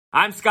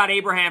I'm Scott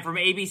Abraham from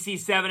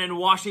ABC7 in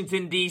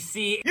Washington,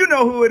 D.C. You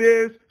know who it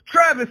is.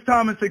 Travis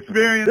Thomas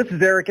Experience. This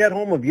is Eric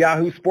Edholm of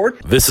Yahoo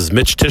Sports. This is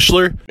Mitch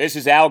Tischler. This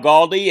is Al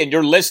Galdi, and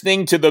you're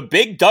listening to The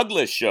Big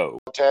Douglas Show.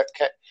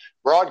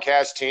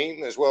 Broadcast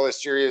team, as well as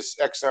Sirius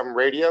XM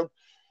Radio.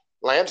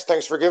 Lance,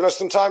 thanks for giving us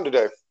some time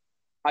today.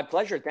 My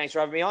pleasure. Thanks for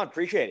having me on.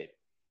 Appreciate it.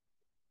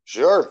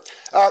 Sure.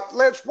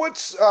 Lance,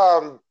 what's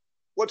the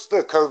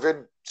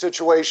COVID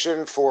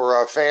situation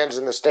for fans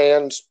in the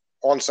stands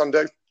on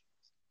Sunday?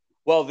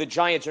 Well, the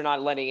Giants are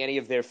not letting any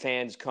of their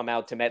fans come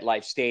out to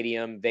MetLife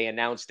Stadium. They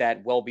announced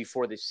that well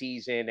before the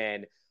season,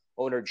 and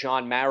owner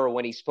John Mara,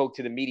 when he spoke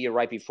to the media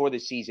right before the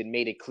season,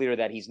 made it clear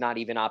that he's not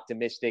even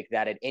optimistic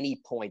that at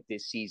any point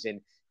this season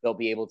they'll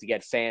be able to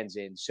get fans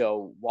in.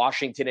 So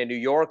Washington and New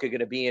York are going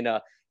to be in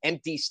an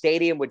empty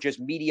stadium with just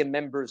media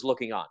members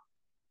looking on.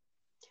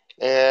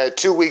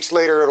 2 weeks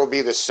later, it'll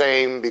be the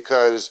same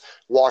because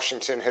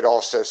Washington had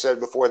also said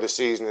before the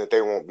season that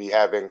they won't be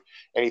having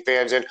any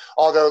fans in.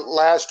 Although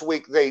last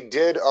week they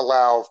did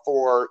allow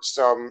for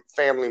some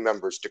family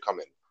members to come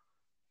in.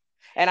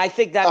 And I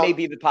think that may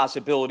be the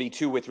possibility,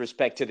 too, with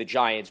respect to the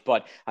Giants.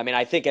 But, I mean,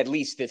 I think at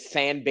least the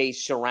fan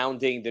base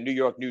surrounding the New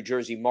York, New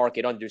Jersey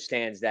market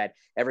understands that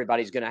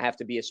everybody's going to have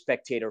to be a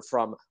spectator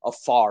from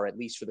afar, at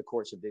least for the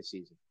course of this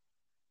season.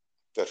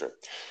 That's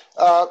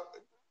right.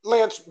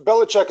 Lance,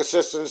 Belichick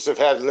assistants have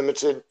had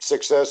limited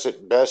success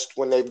at best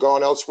when they've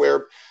gone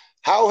elsewhere.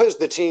 How has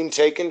the team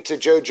taken to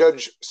Joe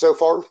Judge so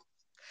far?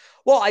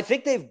 Well, I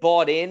think they've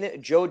bought in.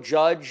 Joe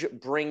Judge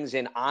brings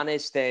an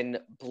honest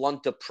and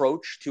blunt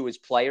approach to his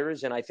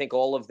players, and I think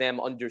all of them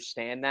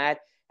understand that,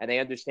 and they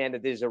understand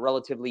that there's a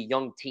relatively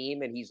young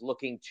team, and he's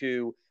looking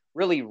to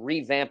really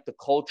revamp the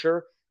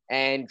culture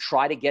and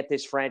try to get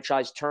this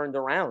franchise turned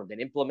around and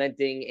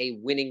implementing a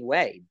winning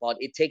way. But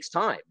it takes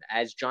time,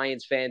 as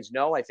Giants fans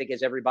know, I think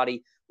as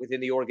everybody within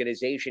the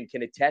organization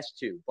can attest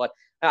to. But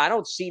I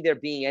don't see there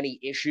being any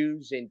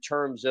issues in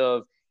terms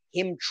of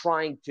him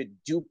trying to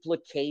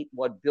duplicate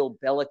what Bill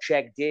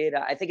Belichick did.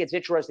 I think it's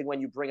interesting when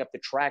you bring up the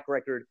track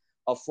record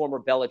of former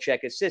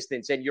Belichick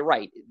assistants. And you're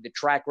right, the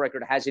track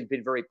record hasn't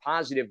been very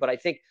positive. But I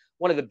think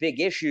one of the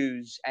big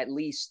issues, at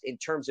least in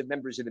terms of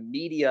members of the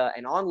media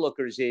and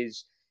onlookers,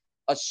 is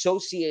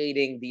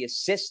associating the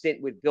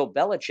assistant with Bill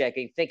Belichick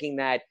and thinking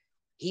that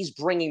he's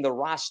bringing the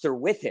roster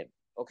with him.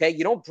 Okay,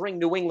 you don't bring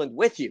New England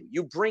with you.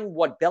 You bring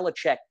what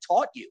Belichick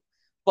taught you,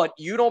 but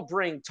you don't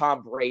bring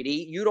Tom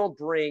Brady. You don't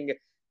bring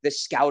the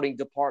scouting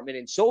department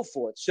and so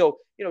forth. So,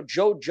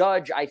 Joe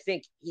Judge, I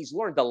think he's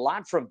learned a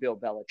lot from Bill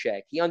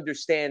Belichick. He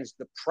understands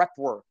the prep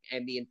work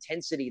and the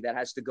intensity that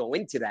has to go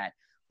into that,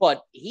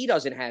 but he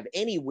doesn't have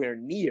anywhere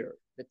near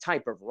the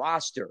type of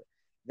roster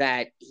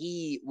that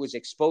he was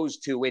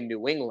exposed to in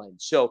New England.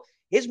 So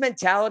his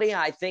mentality,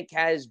 I think,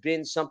 has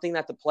been something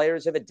that the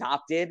players have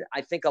adopted. I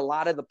think a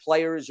lot of the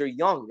players are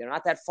young. They're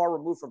not that far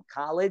removed from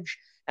college.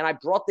 And I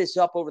brought this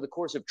up over the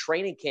course of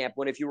training camp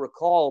when, if you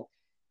recall,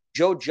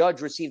 Joe Judge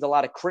received a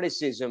lot of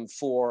criticism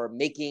for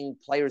making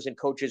players and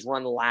coaches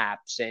run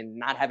laps and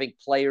not having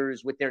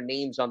players with their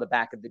names on the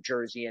back of the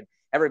jersey. And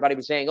everybody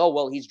was saying, oh,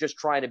 well, he's just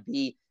trying to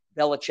be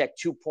Belichick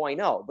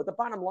 2.0. But the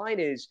bottom line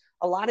is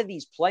a lot of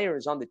these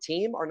players on the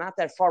team are not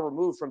that far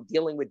removed from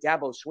dealing with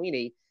Dabo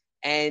Swinney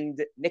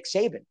and Nick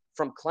Saban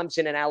from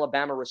Clemson and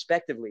Alabama,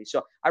 respectively.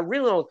 So I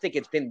really don't think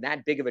it's been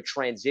that big of a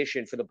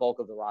transition for the bulk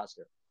of the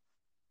roster.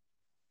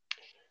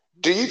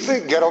 Do you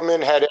think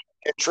Gettleman had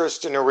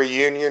interest in a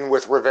reunion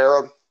with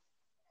Rivera?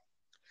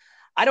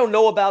 I don't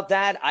know about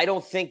that. I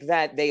don't think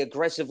that they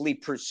aggressively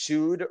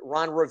pursued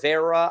Ron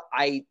Rivera.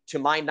 To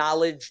my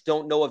knowledge,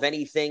 don't know of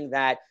anything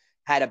that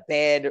had a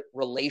bad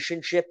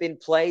relationship in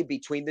play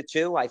between the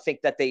two. I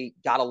think that they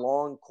got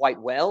along quite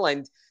well.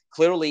 And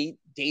clearly,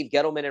 Dave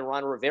Gettleman and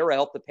Ron Rivera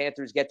helped the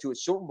Panthers get to a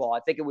Super Bowl.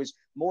 I think it was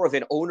more of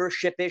an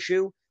ownership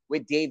issue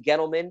with Dave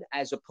Gettleman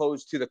as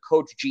opposed to the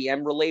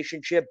coach-GM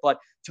relationship. But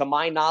to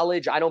my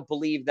knowledge, I don't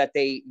believe that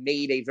they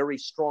made a very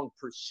strong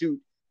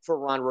pursuit for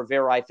Ron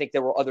Rivera. I think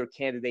there were other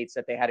candidates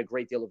that they had a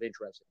great deal of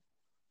interest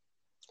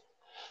in.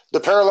 The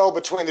parallel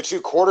between the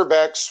two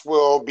quarterbacks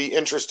will be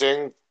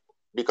interesting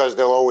because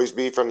they'll always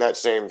be from that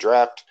same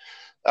draft.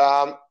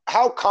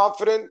 How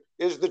confident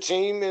is the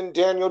team in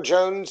Daniel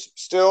Jones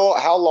still?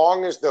 How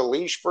long is the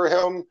leash for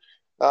him?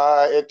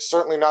 It's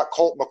certainly not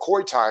Colt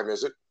McCoy time,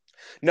 is it?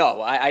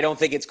 No, I don't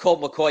think it's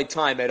Colt McCoy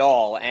time at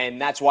all. And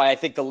that's why I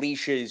think the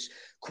leash is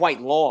quite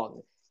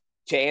long.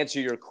 To answer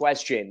your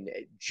question,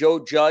 Joe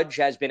Judge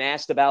has been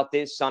asked about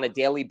this on a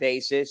daily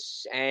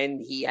basis, and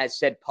he has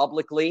said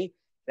publicly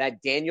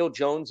that Daniel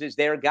Jones is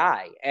their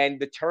guy. And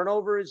the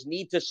turnovers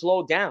need to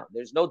slow down.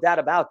 There's no doubt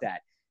about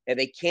that. And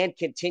they can't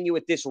continue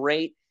at this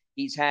rate.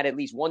 He's had at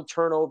least one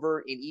turnover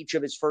in each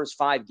of his first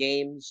 5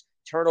 games.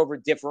 Turnover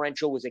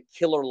differential was a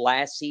killer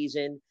last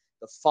season.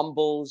 The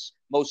fumbles,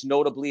 most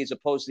notably, as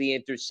opposed to the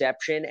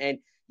interception. And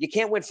you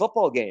can't win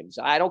football games.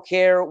 I don't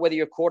care whether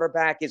your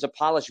quarterback is a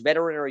polished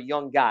veteran or a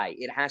young guy.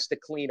 It has to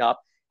clean up,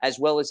 as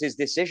well as his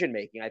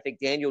decision-making. I think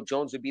Daniel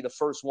Jones would be the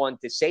first one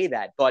to say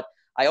that. But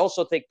I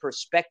also think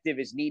perspective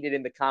is needed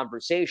in the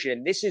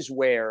conversation. This is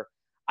where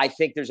I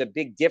think there's a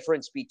big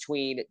difference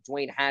between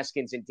Dwayne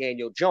Haskins and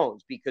Daniel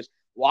Jones because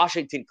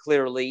Washington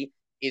clearly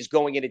is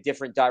going in a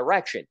different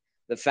direction.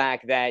 The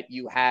fact that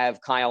you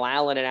have Kyle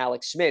Allen and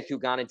Alex Smith who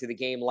got into the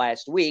game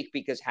last week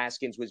because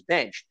Haskins was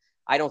benched.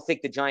 I don't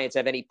think the Giants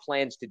have any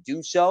plans to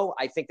do so.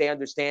 I think they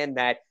understand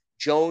that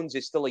Jones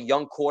is still a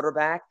young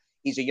quarterback.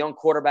 He's a young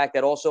quarterback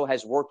that also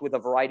has worked with a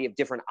variety of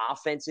different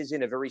offenses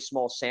in a very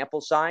small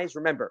sample size.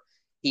 Remember,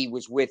 he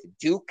was with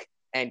Duke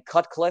and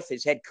Cutcliffe,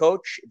 his head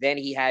coach. Then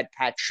he had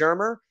Pat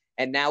Shurmur,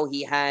 and now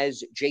he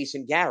has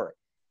Jason Garrett.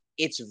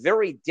 It's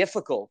very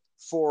difficult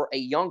for a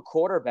young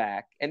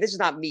quarterback, and this is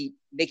not me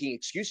making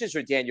excuses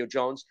for Daniel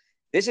Jones.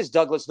 This is,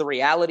 Douglas, the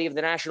reality of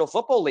the National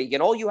Football League.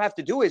 And all you have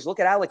to do is look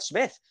at Alex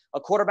Smith, a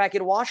quarterback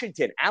in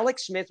Washington.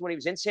 Alex Smith, when he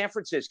was in San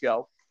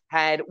Francisco,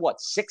 had,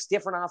 6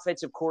 different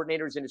offensive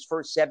coordinators in his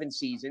first 7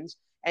 seasons.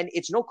 And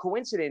it's no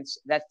coincidence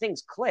that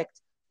things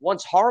clicked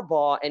once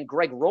Harbaugh and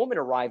Greg Roman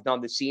arrived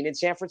on the scene in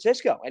San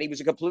Francisco. And he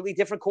was a completely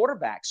different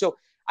quarterback. So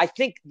I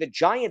think the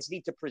Giants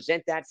need to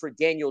present that for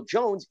Daniel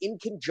Jones in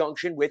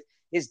conjunction with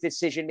his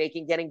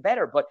decision-making getting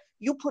better. But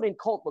you put in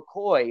Colt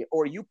McCoy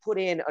or you put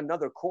in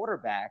another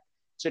quarterback,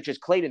 such as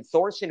Clayton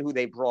Thorson, who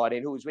they brought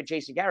in, who was with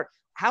Jason Garrett,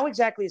 how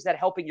exactly is that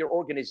helping your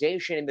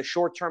organization in the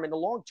short term and the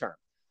long term?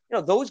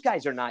 Those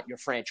guys are not your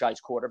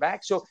franchise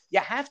quarterback. So you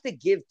have to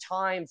give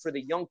time for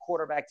the young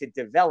quarterback to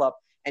develop,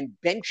 and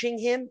benching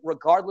him,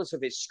 regardless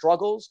of his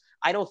struggles,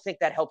 I don't think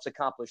that helps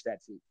accomplish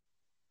that feat.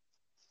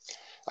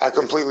 I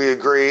completely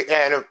agree.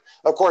 And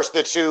of course,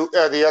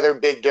 the other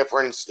big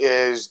difference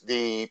is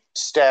the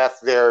staff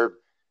there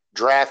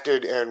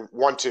drafted and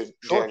wanted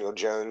Daniel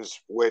Jones,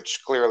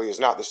 which clearly is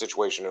not the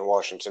situation in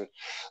Washington.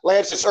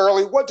 Lance, it's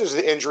early. What does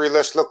the injury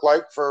list look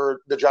like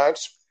for the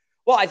Giants?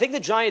 Well, I think the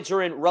Giants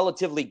are in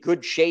relatively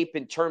good shape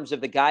in terms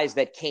of the guys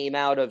that came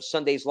out of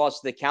Sunday's loss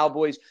to the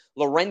Cowboys.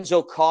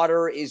 Lorenzo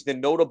Carter is the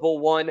notable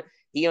one.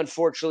 He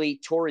unfortunately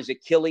tore his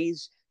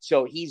Achilles,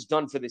 so he's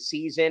done for the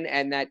season,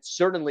 and that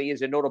certainly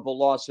is a notable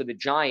loss for the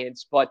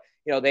Giants. But,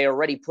 they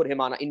already put him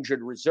on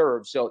injured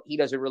reserve, so he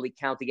doesn't really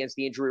count against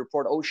the injury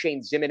report.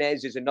 O'Shane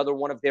Ximenez is another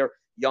one of their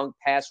young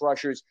pass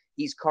rushers.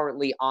 He's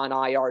currently on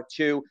IR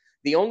too.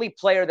 The only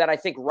player that I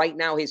think right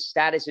now his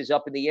status is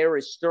up in the air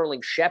is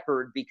Sterling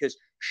Shepard, because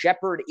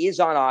Shepard is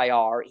on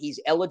IR. He's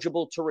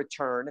eligible to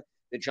return,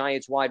 the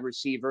Giants wide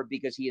receiver,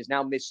 because he has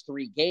now missed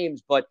 3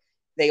 games. But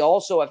they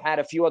also have had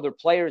a few other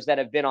players that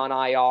have been on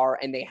IR,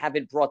 and they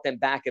haven't brought them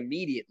back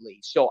immediately.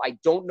 So I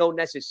don't know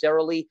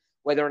necessarily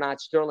whether or not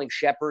Sterling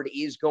Shepard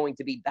is going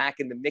to be back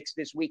in the mix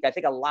this week. I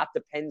think a lot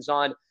depends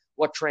on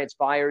what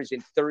transpires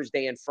in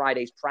Thursday and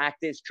Friday's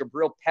practice.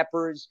 Jabril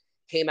Peppers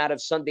came out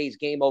of Sunday's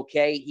game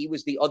okay. He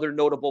was the other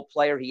notable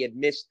player. He had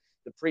missed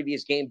the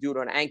previous game due to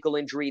an ankle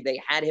injury. They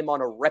had him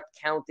on a rep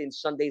count in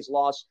Sunday's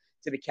loss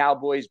to the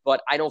Cowboys,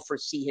 but I don't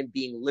foresee him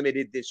being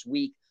limited this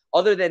week.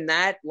 Other than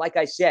that, like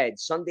I said,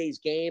 Sunday's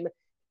game,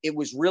 it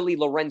was really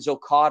Lorenzo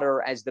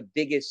Carter as the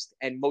biggest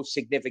and most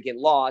significant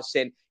loss.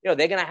 And, they're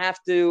going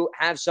to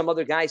have some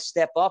other guys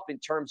step up in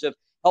terms of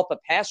help a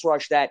pass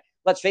rush that,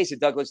 let's face it,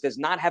 Douglas, does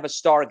not have a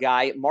star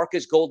guy.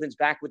 Marcus Golden's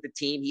back with the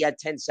team. He had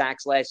 10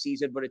 sacks last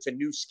season, but it's a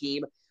new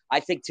scheme. I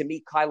think, to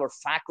me, Kyler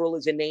Fackrell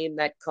is a name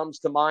that comes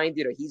to mind.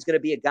 He's going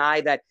to be a guy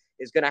that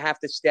is going to have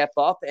to step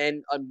up,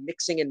 and a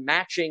mixing and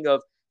matching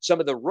of some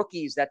of the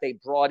rookies that they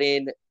brought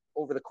in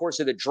over the course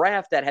of the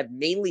draft that have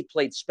mainly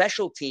played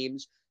special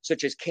teams,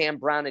 such as Cam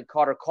Brown and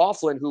Carter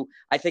Coughlin, who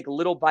I think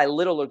little by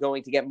little are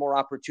going to get more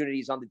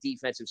opportunities on the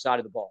defensive side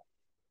of the ball.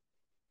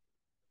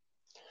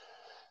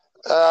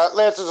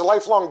 Lance, as a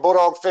lifelong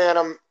Bulldog fan,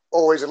 I'm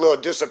always a little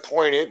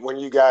disappointed when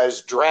you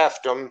guys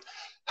draft them.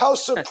 How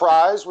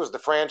surprised was the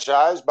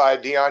franchise by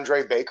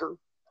DeAndre Baker?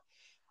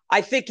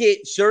 I think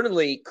it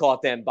certainly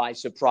caught them by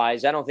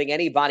surprise. I don't think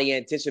anybody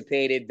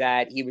anticipated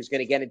that he was going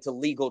to get into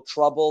legal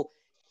trouble.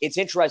 It's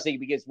interesting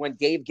because when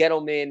Dave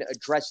Gettleman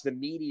addressed the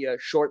media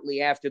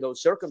shortly after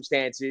those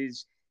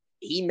circumstances,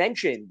 he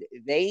mentioned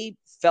they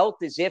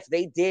felt as if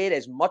they did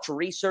as much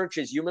research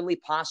as humanly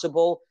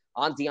possible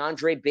on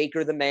DeAndre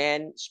Baker, the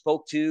man,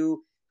 spoke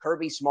to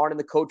Kirby Smart and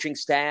the coaching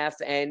staff,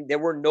 and there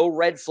were no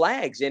red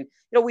flags. And,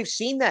 we've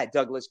seen that,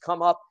 Douglas,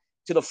 come up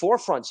to the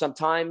forefront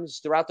sometimes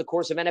throughout the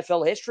course of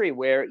NFL history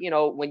where,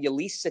 when you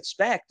least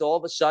expect, all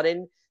of a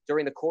sudden,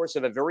 during the course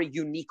of a very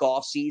unique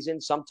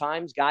offseason,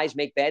 sometimes guys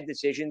make bad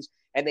decisions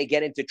and they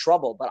get into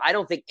trouble. But I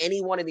don't think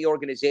anyone in the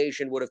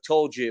organization would have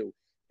told you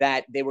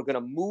that they were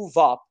going to move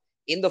up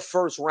in the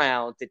first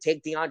round to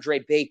take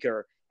DeAndre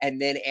Baker.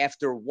 And then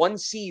after one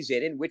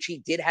season in which he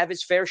did have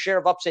his fair share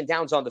of ups and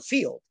downs on the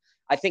field,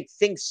 I think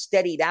things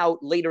steadied out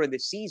later in the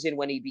season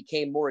when he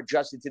became more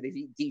adjusted to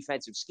the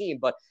defensive scheme.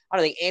 But I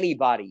don't think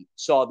anybody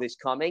saw this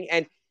coming.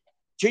 And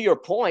to your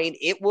point,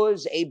 it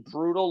was a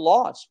brutal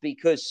loss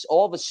because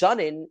all of a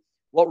sudden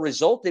what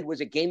resulted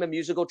was a game of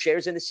musical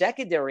chairs in the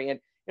secondary. And,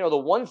 the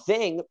one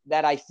thing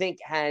that I think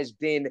has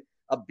been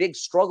a big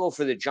struggle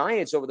for the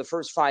Giants over the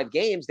first 5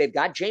 games, they've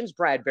got James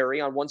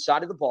Bradbury on one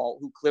side of the ball,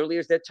 who clearly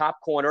is their top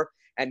corner,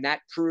 and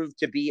that proved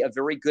to be a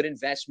very good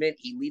investment.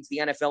 He leads the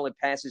NFL in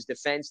passes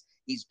defense.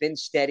 He's been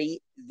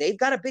steady. They've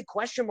got a big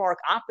question mark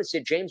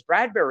opposite James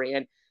Bradberry.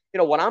 And,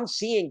 what I'm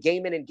seeing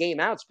game in and game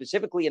out,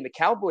 specifically in the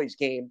Cowboys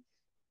game,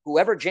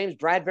 whoever James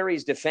Bradberry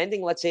is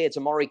defending, let's say it's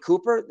Amari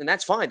Cooper, then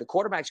that's fine. The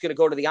quarterback's going to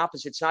go to the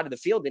opposite side of the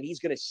field, and he's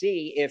going to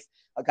see if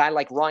a guy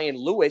like Ryan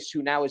Lewis,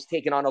 who now has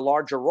taken on a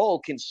larger role,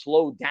 can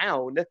slow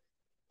down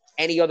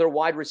any other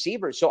wide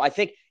receiver. So I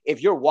think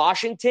if you're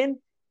Washington,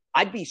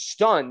 I'd be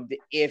stunned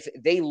if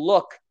they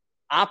look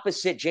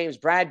opposite James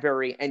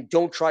Bradberry and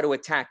don't try to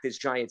attack this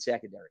Giant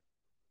secondary.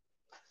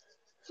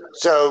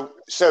 So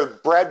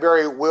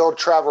Bradberry will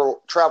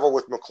travel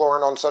with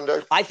McLaurin on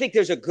Sunday? I think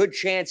there's a good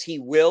chance he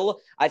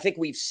will. I think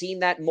we've seen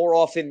that more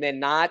often than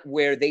not,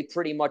 where they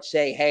pretty much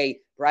say, hey,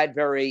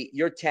 Bradberry,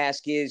 your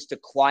task is to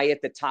quiet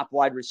the top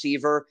wide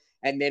receiver,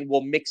 and then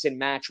we'll mix and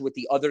match with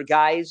the other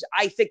guys.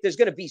 I think there's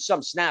going to be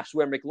some snaps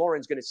where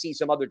McLaurin's going to see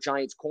some other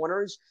Giants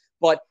corners.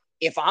 But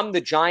if I'm the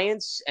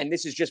Giants, and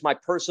this is just my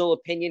personal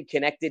opinion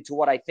connected to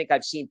what I think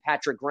I've seen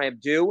Patrick Graham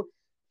do,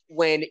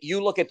 when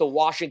you look at the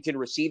Washington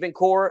receiving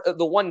core,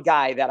 the one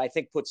guy that I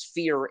think puts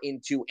fear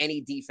into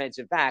any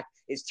defensive back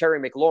is Terry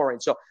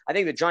McLaurin. So I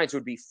think the Giants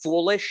would be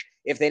foolish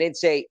if they didn't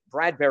say,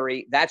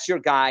 Bradberry, that's your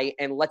guy,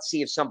 and let's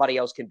see if somebody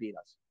else can beat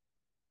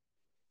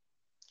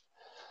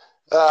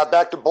us.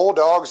 Back to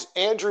Bulldogs.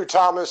 Andrew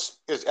Thomas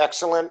is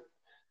excellent.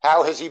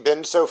 How has he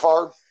been so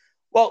far?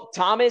 Well,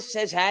 Thomas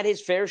has had his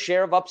fair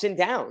share of ups and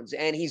downs,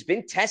 and he's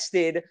been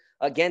tested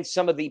against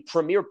some of the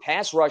premier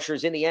pass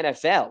rushers in the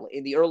NFL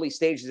in the early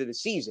stages of the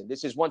season.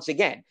 This is, once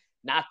again,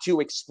 not to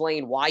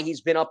explain why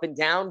he's been up and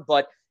down,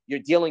 but you're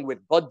dealing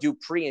with Bud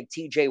Dupree and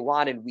TJ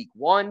Watt in week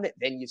 1.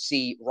 Then you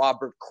see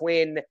Robert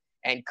Quinn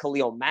and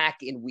Khalil Mack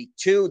in week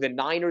 2. The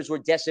Niners were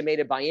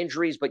decimated by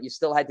injuries, but you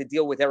still had to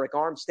deal with Eric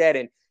Armstead,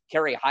 and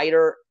Kerry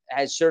Hyder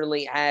has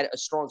certainly had a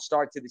strong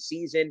start to the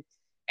season.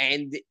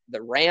 And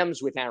the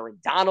Rams with Aaron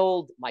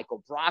Donald,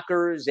 Michael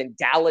Brockers, and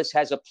Dallas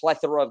has a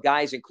plethora of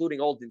guys, including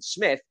Aldon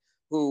Smith,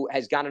 who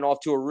has gotten off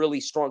to a really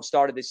strong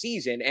start of the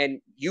season. And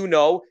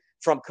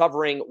from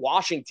covering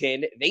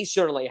Washington, they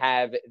certainly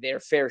have their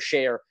fair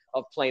share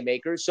of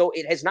playmakers. So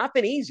it has not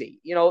been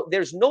easy.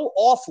 There's no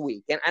off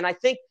week. And I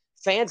think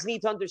fans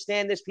need to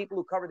understand this, people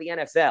who cover the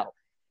NFL.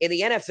 In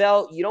the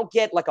NFL, you don't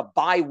get like a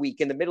bye week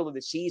in the middle of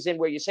the season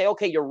where you say,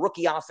 okay, your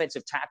rookie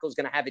offensive tackle is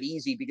going to have it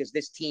easy because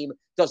this team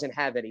doesn't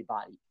have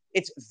anybody.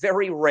 It's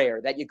very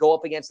rare that you go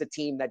up against a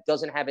team that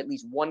doesn't have at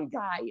least one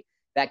guy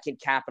that can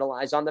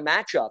capitalize on the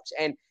matchups.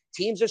 And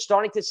teams are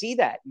starting to see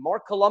that.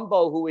 Mark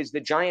Colombo, who is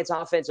the Giants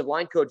offensive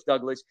line coach,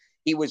 Douglas,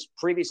 he was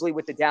previously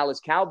with the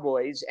Dallas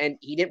Cowboys, and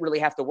he didn't really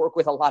have to work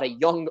with a lot of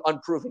young,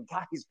 unproven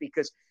guys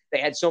because they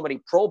had so many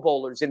Pro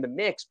Bowlers in the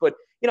mix. But,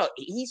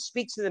 he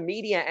speaks to the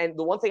media, and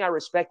the one thing I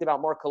respect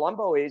about Mark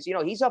Colombo is,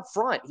 he's up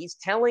front. He's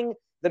telling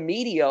the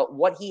media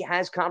what he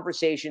has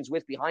conversations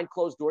with behind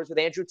closed doors with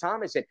Andrew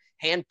Thomas, and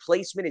hand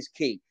placement is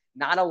key,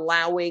 not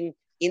allowing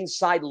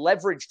inside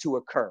leverage to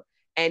occur.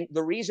 And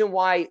the reason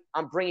why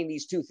I'm bringing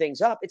these two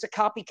things up, it's a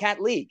copycat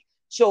league.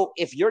 So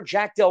if you're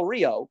Jack Del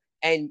Rio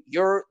and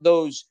you're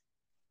those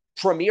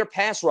premier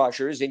pass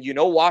rushers, and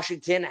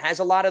Washington has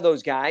a lot of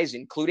those guys,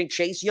 including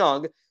Chase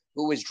Young,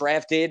 who was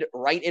drafted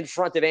right in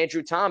front of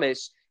Andrew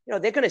Thomas,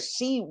 they're going to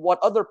see what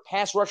other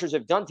pass rushers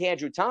have done to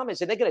Andrew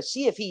Thomas, and they're going to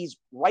see if he's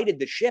righted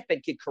the ship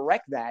and can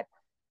correct that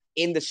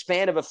in the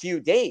span of a few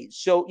days.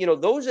 So,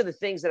 those are the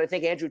things that I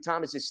think Andrew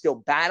Thomas is still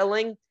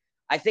battling.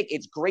 I think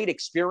it's great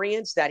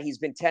experience that he's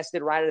been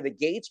tested right out of the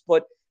gates.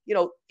 But,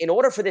 in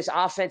order for this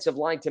offensive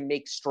line to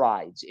make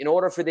strides, in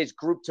order for this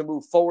group to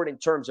move forward in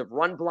terms of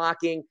run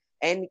blocking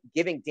and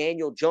giving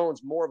Daniel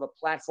Jones more of a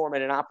platform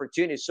and an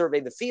opportunity to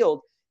survey the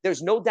field,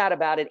 there's no doubt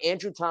about it.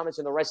 Andrew Thomas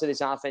and the rest of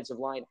this offensive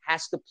line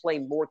has to play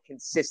more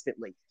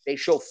consistently. They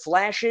show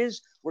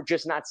flashes. We're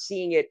just not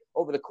seeing it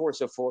over the course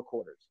of 4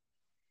 quarters.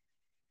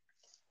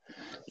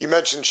 You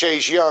mentioned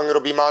Chase Young.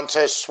 It'll be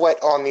Montez Sweat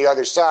on the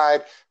other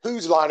side.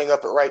 Who's lining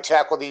up at right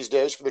tackle these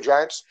days for the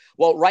Giants?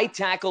 Well, right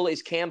tackle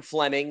is Cam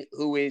Fleming,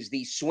 who is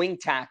the swing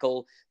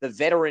tackle, the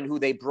veteran who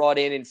they brought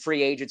in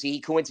free agency.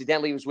 He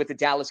coincidentally was with the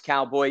Dallas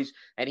Cowboys,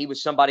 and he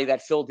was somebody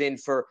that filled in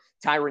for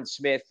Tyron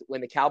Smith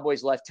when the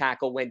Cowboys left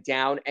tackle went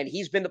down, and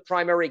he's been the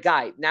primary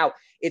guy. Now,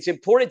 it's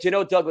important to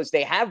note, Douglas,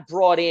 they have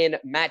brought in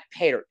Matt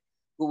Pater,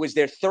 who was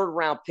their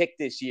 3rd-round pick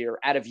this year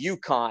out of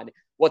UConn.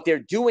 What they're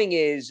doing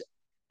is,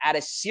 at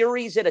a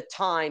series at a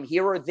time,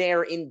 here or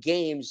there in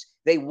games,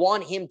 they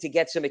want him to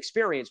get some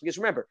experience. Because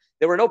remember,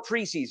 there were no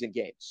preseason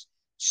games.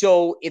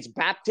 So it's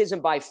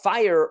baptism by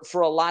fire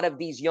for a lot of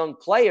these young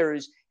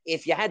players.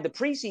 If you had the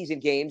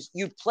preseason games,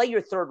 you'd play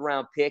your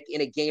 3rd-round pick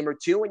in a game or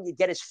two and you'd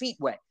get his feet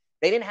wet.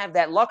 They didn't have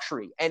that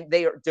luxury, and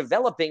they are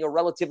developing a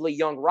relatively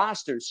young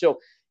roster. So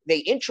they,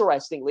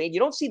 interestingly, and you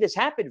don't see this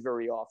happen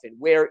very often,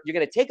 where you're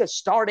going to take a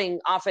starting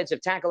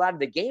offensive tackle out of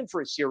the game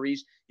for a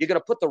series, you're going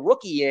to put the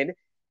rookie in,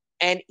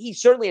 and he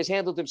certainly has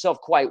handled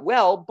himself quite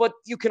well, but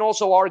you can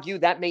also argue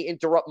that may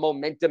interrupt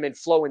momentum and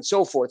flow and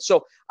so forth.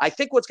 So I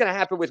think what's going to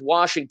happen with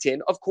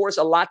Washington, of course,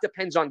 a lot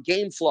depends on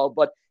game flow,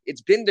 but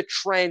it's been the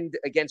trend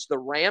against the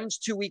Rams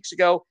 2 weeks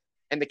ago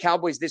and the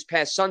Cowboys this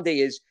past Sunday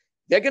is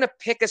they're going to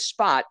pick a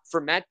spot for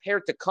Matt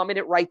Peart to come in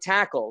at right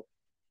tackle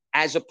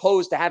as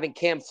opposed to having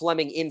Cam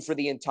Fleming in for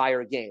the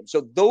entire game.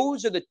 So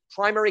those are the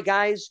primary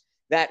guys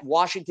that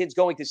Washington's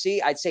going to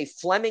see. I'd say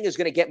Fleming is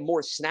going to get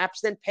more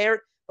snaps than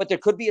Peart, but there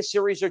could be a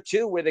series or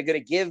two where they're going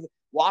to give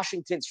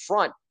Washington's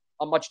front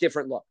a much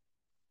different look.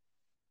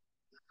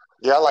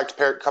 Yeah, I liked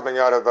Peart coming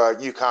out of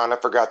UConn. I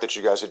forgot that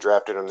you guys had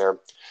drafted him there.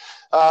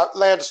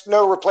 Lance,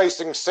 no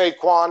replacing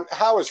Saquon.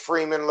 How has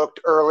Freeman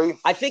looked early?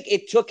 I think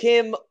it took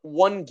him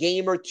one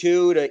game or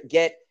two to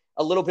get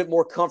a little bit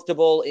more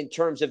comfortable in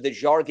terms of the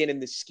jargon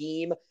and the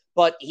scheme,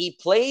 but he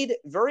played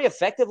very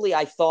effectively,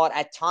 I thought,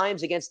 at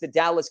times against the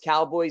Dallas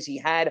Cowboys. He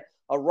had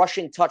a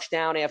rushing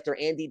touchdown after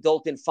Andy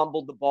Dalton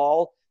fumbled the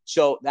ball.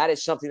 So that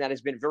is something that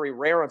has been very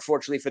rare,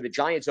 unfortunately, for the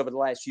Giants over the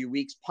last few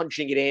weeks,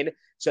 punching it in.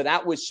 So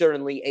that was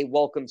certainly a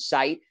welcome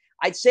sight.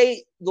 I'd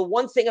say the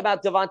one thing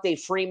about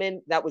Devontae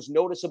Freeman that was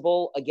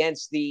noticeable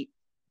against the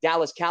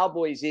Dallas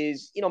Cowboys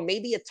is,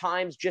 maybe at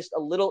times just a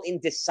little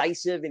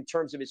indecisive in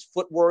terms of his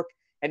footwork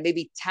and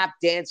maybe tap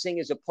dancing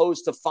as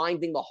opposed to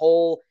finding the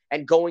hole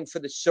and going for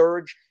the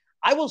surge.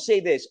 I will say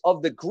this,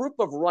 of the group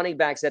of running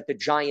backs that the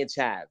Giants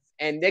have,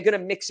 and they're going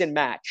to mix and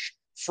match,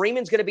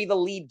 Freeman's going to be the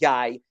lead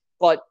guy,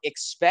 but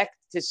expect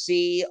to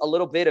see a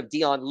little bit of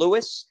Dion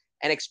Lewis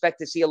and expect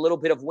to see a little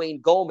bit of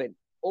Wayne Gallman.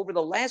 Over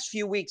the last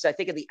few weeks, I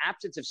think in the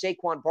absence of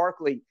Saquon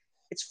Barkley,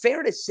 it's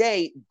fair to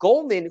say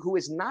Gallman, who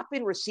has not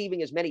been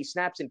receiving as many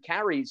snaps and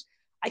carries,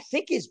 I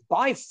think is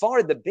by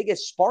far the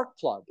biggest spark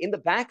plug in the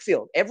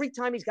backfield. Every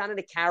time he's gotten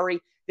a carry,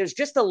 there's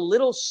just a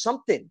little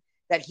something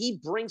that he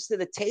brings to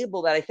the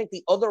table that I think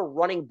the other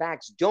running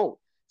backs don't.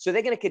 So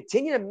they're going to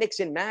continue to mix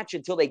and match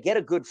until they get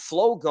a good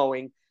flow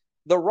going.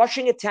 The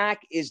rushing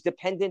attack is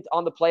dependent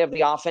on the play of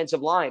the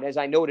offensive line, as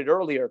I noted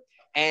earlier.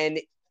 And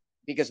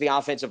because the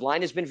offensive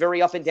line has been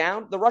very up and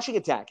down, the rushing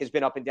attack has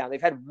been up and down.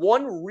 They've had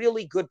one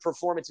really good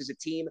performance as a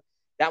team.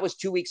 That was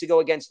 2 weeks ago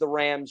against the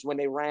Rams when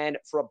they ran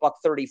for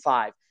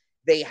 $135.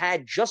 They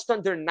had just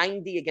under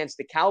 90 against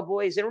the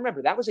Cowboys. And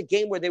remember, that was a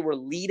game where they were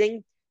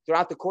leading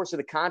throughout the course of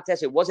the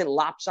contest. It wasn't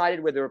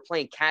lopsided where they were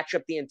playing catch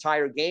up the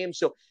entire game.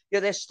 So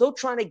they're still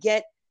trying to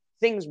get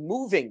things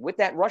moving with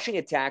that rushing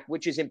attack,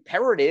 which is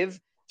imperative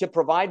to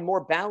provide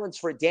more balance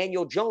for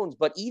Daniel Jones.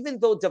 But even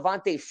though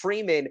Devontae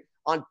Freeman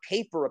on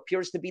paper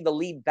appears to be the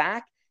lead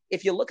back,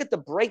 if you look at the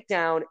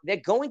breakdown, they're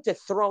going to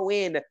throw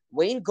in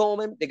Wayne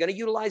Gallman. They're going to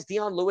utilize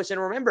Dion Lewis.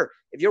 And remember,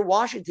 if you're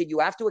Washington, you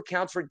have to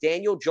account for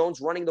Daniel Jones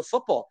running the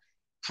football.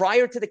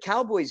 Prior to the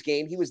Cowboys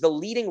game, he was the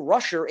leading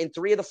rusher in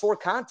 3 of the 4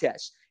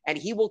 contests, and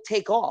he will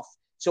take off.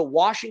 So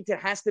Washington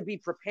has to be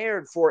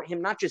prepared for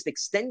him not just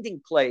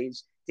extending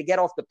plays to get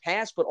off the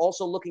pass, but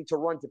also looking to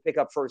run to pick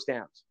up first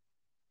downs.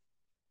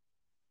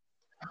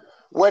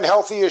 When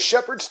healthy, is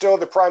Shepard still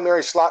the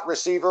primary slot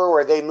receiver, or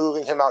are they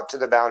moving him out to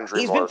the boundary?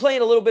 He's been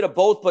playing a little bit of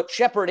both, but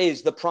Shepard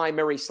is the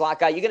primary slot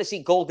guy. You're going to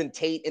see Golden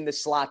Tate in the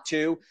slot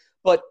too.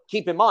 But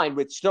keep in mind,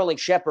 with Sterling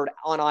Shepard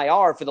on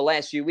IR for the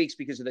last few weeks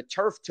because of the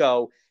turf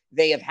toe,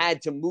 they have had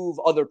to move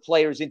other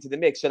players into the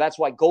mix. So that's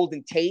why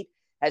Golden Tate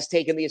has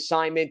taken the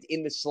assignment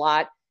in the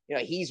slot.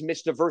 He's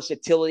Mr.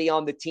 Versatility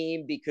on the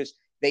team because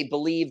they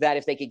believe that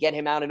if they could get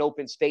him out in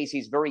open space,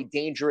 he's very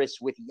dangerous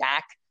with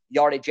yak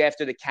yardage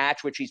after the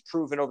catch, which he's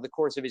proven over the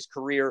course of his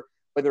career,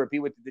 whether it be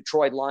with the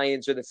Detroit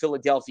Lions or the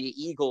Philadelphia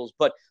Eagles.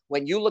 But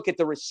when you look at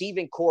the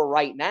receiving core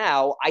right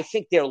now, I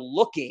think they're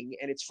looking,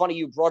 and it's funny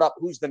you brought up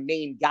who's the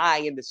main guy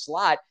in the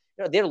slot.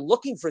 They're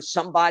looking for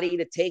somebody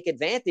to take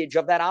advantage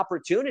of that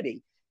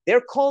opportunity.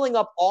 They're calling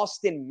up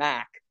Austin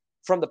Mack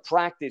from the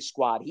practice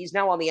squad. He's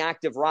now on the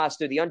active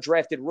roster, the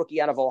undrafted rookie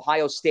out of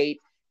Ohio State.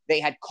 They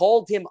had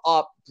called him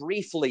up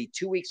briefly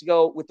 2 weeks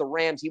ago with the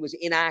Rams. He was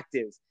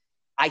inactive.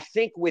 I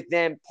think with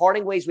them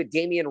parting ways with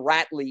Damian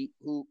Ratley,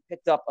 who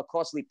picked up a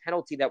costly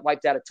penalty that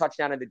wiped out a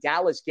touchdown in the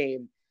Dallas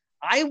game,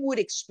 I would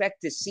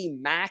expect to see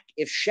Mack,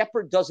 if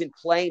Shepard doesn't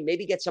play,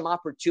 maybe get some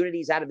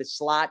opportunities out of the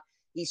slot.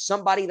 He's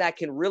somebody that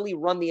can really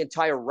run the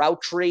entire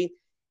route tree.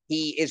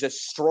 He is a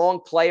strong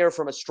player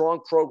from a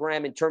strong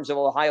program in terms of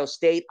Ohio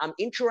State. I'm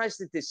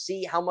interested to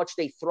see how much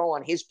they throw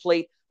on his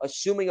plate,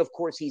 assuming, of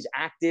course, he's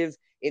active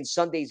in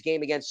Sunday's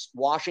game against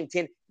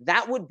Washington.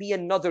 That would be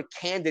another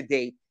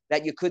candidate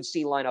that you could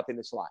see line up in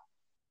the slot.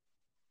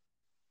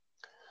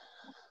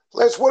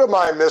 Liz, what am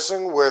I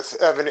missing with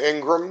Evan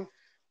Ingram?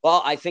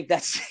 Well, I think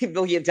that's a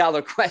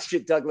million-dollar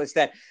question, Douglas,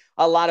 that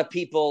a lot of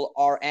people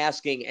are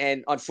asking.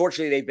 And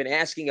unfortunately, they've been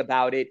asking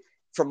about it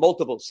for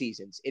multiple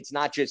seasons. It's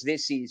not just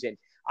this season.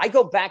 I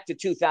go back to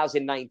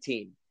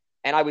 2019,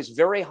 and I was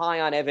very high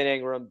on Evan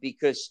Ingram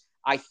because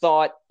I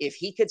thought if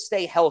he could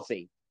stay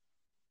healthy,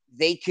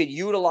 they could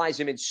utilize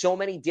him in so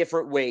many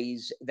different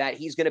ways that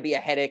he's going to be a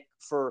headache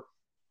for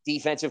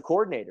defensive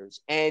coordinators.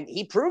 And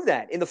he proved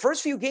that. In the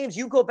first few games,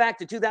 you go back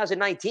to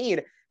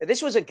 2019,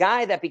 this was a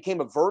guy that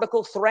became a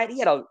vertical threat. He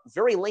had a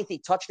very lengthy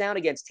touchdown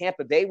against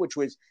Tampa Bay, which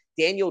was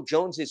Daniel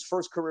Jones's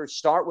first career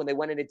start when they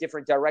went in a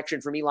different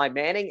direction from Eli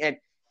Manning. And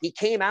he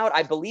came out,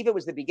 I believe it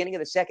was the beginning of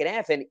the second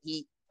half, and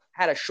he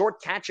had a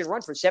short catch and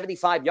run for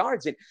 75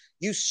 yards. And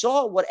you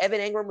saw what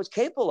Evan Engram was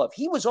capable of.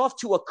 He was off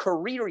to a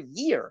career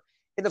year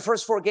in the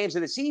first 4 games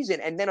of the season.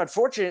 And then,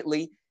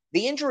 unfortunately,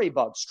 the injury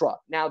bug struck.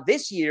 Now,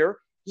 this year,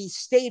 he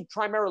stayed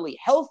primarily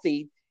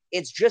healthy.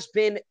 It's just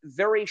been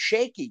very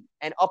shaky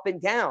and up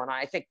and down.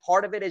 I think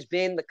part of it has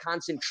been the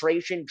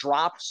concentration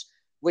drops,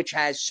 which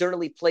has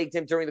certainly plagued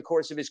him during the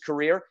course of his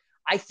career.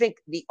 I think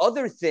the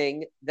other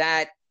thing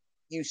that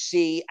you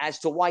see as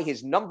to why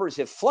his numbers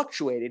have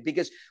fluctuated,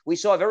 because we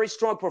saw a very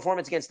strong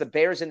performance against the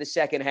Bears in the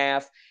second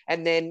half.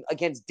 And then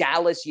against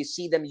Dallas, you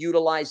see them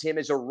utilize him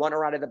as a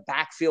runner out of the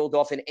backfield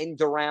off an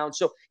end around.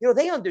 So,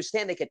 they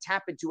understand they could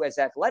tap into his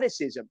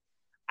athleticism.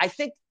 I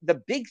think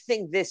the big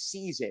thing this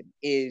season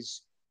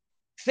is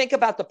think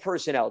about the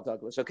personnel,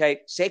 Douglas,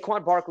 okay?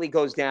 Saquon Barkley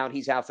goes down.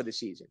 He's out for the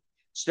season.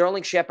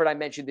 Sterling Shepard, I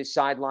mentioned, is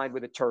sidelined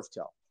with a turf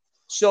toe.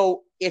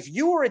 So if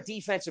you were a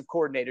defensive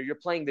coordinator, you're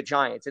playing the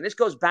Giants, and this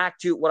goes back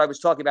to what I was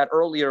talking about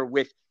earlier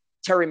with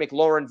Terry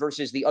McLaurin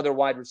versus the other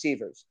wide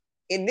receivers.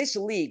 In this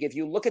league, if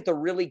you look at the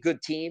really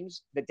good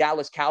teams, the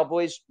Dallas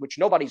Cowboys, which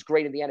nobody's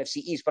great in the NFC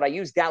East, but I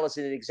use Dallas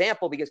as an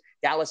example because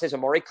Dallas has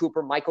Amari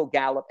Cooper, Michael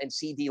Gallup, and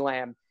CeeDee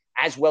Lamb,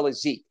 as well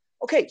as Zeke.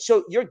 Okay,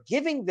 so you're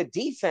giving the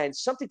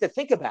defense something to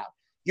think about.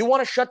 You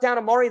want to shut down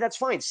Amari, that's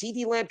fine.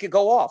 CeeDee Lamb could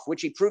go off,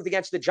 which he proved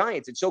against the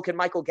Giants, and so can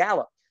Michael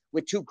Gallup,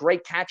 with 2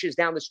 great catches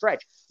down the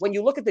stretch. When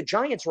you look at the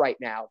Giants right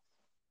now,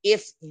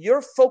 if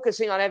you're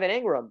focusing on Evan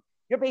Engram,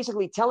 you're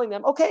basically telling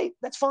them, okay,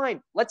 that's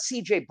fine. Let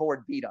CJ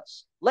Board beat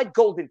us. Let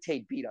Golden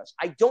Tate beat us.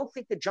 I don't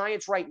think the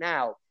Giants right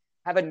now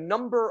have a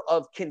number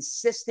of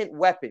consistent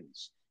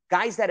weapons,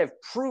 guys that have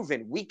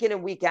proven week in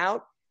and week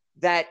out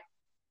that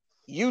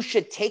you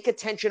should take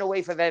attention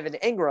away from Evan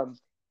Engram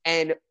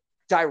and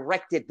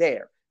direct it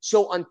there.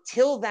 So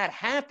until that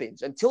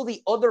happens, until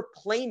the other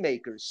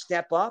playmakers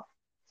step up,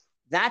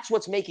 that's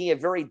what's making it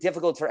very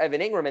difficult for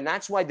Evan Engram. And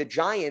that's why the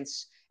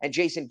Giants and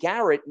Jason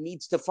Garrett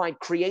needs to find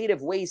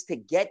creative ways to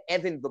get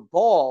Evan the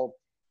ball,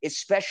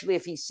 especially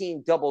if he's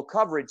seeing double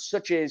coverage,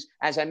 such as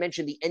I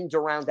mentioned, the end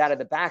around out of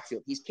the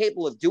backfield. He's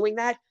capable of doing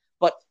that,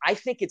 but I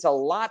think it's a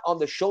lot on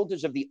the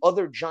shoulders of the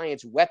other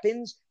Giants'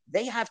 weapons.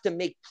 They have to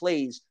make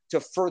plays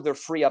to further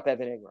free up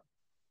Evan Engram.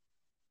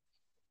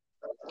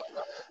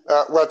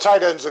 Well,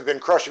 tight ends have been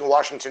crushing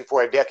Washington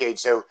for a decade,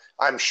 so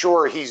I'm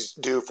sure he's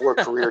due for a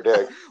career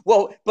day.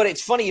 Well, but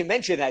it's funny you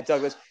mentioned that,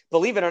 Douglas.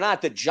 Believe it or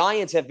not, the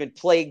Giants have been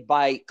plagued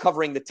by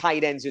covering the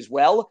tight ends as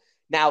well.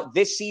 Now,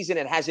 this season,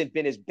 it hasn't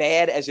been as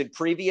bad as in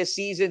previous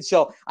seasons,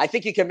 so I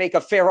think you can make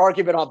a fair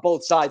argument on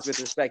both sides with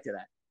respect to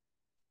that.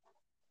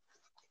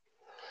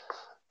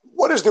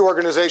 What is the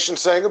organization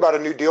saying about a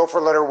new deal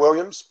for Leonard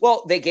Williams?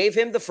 Well, they gave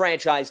him the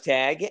franchise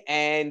tag,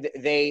 and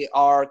they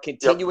are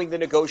continuing the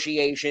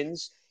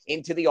negotiations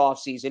into the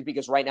offseason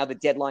because right now the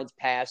deadline's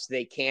passed.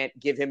 They can't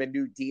give him a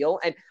new deal.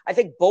 And I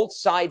think both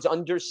sides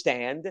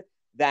understand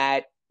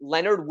that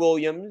Leonard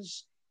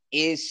Williams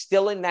is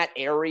still in that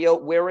area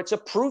where it's a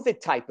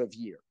prove-it type of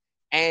year.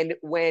 And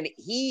when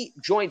he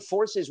joined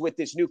forces with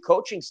this new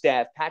coaching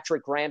staff,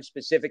 Patrick Graham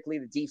specifically,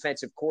 the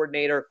defensive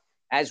coordinator,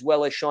 as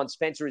well as Sean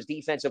Spencer as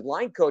defensive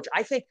line coach,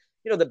 I think,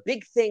 the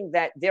big thing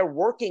that they're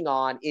working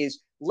on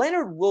is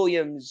Leonard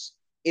Williams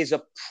is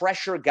a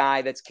pressure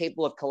guy that's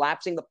capable of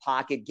collapsing the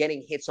pocket,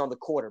 getting hits on the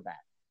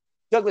quarterback.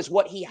 Douglas,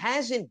 what he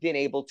hasn't been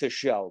able to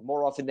show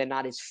more often than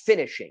not is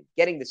finishing,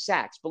 getting the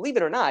sacks. Believe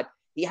it or not,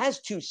 he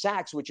has 2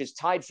 sacks, which is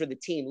tied for the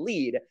team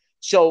lead.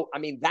 So,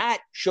 that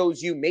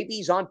shows you maybe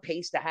he's on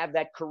pace to have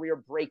that career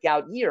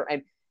breakout year.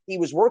 And he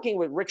was working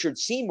with Richard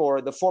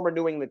Seymour, the former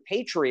New England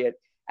Patriot,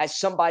 as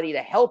somebody to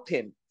help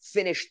him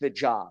finish the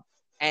job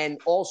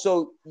and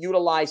also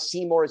utilize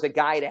Seymour as a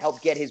guy to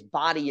help get his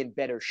body in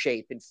better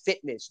shape and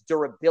fitness,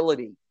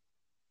 durability.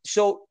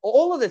 So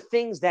all of the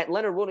things that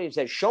Leonard Williams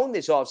has shown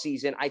this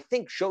offseason, I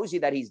think shows you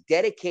that he's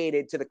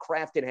dedicated to the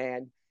craft at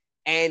hand,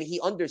 and he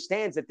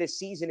understands that this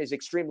season is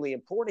extremely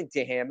important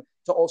to him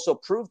to also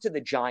prove to the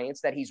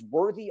Giants that he's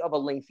worthy of a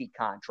lengthy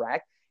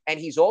contract, and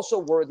he's also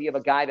worthy of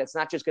a guy that's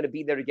not just going to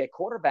be there to get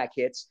quarterback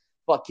hits,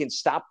 but can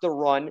stop the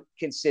run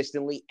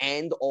consistently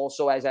and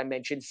also, as I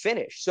mentioned,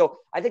 finish. So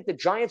I think the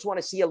Giants want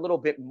to see a little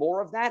bit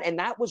more of that, and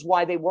that was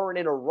why they weren't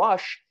in a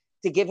rush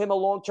to give him a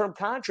long-term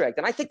contract.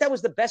 And I think that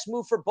was the best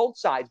move for both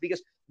sides,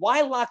 because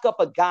why lock up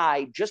a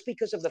guy just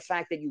because of the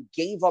fact that you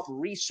gave up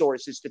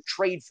resources to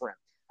trade for him?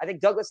 I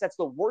think, Douglas, that's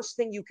the worst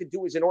thing you could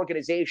do as an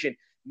organization.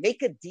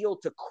 Make a deal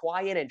to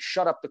quiet and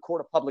shut up the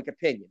court of public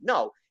opinion.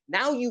 No,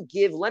 now you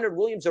give Leonard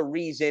Williams a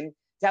reason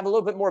to have a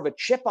little bit more of a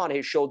chip on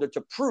his shoulder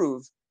to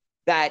prove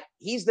that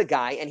he's the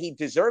guy and he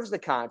deserves the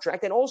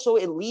contract. And also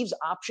it leaves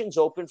options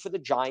open for the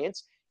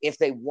Giants. If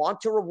they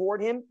want to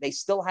reward him, they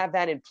still have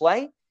that in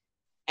play.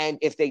 And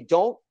if they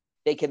don't,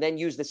 they can then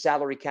use the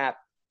salary cap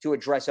to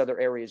address other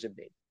areas of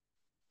need.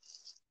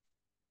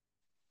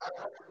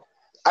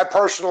 I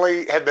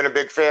personally have been a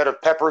big fan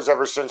of Peppers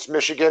ever since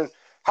Michigan.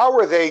 How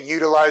are they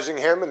utilizing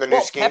him in the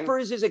new scheme?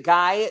 Peppers is a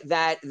guy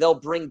that they'll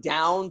bring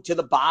down to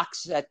the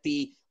box at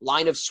the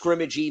line of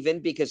scrimmage even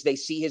because they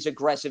see his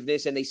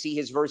aggressiveness and they see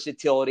his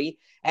versatility.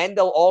 And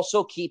they'll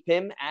also keep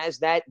him as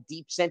that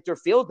deep center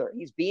fielder.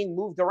 He's being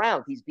moved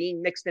around. He's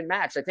being mixed and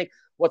matched. I think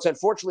what's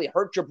unfortunately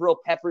hurt Jabril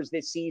Peppers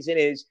this season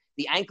is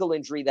the ankle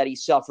injury that he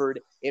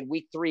suffered in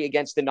week 3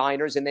 against the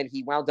Niners, and then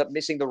he wound up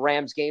missing the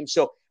Rams game.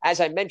 So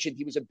as I mentioned,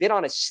 he was a bit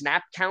on a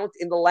snap count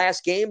in the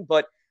last game,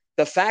 but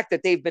the fact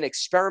that they've been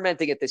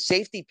experimenting at the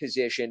safety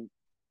position,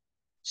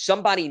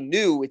 somebody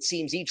new, it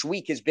seems, each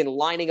week has been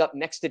lining up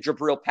next to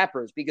Jabril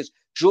Peppers because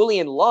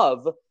Julian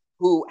Love,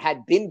 who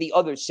had been the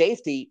other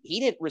safety, he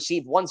didn't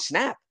receive one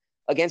snap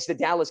against the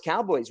Dallas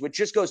Cowboys, which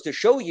just goes to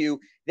show you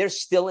they're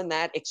still in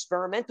that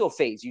experimental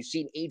phase. You've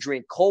seen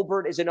Adrian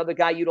Colbert is another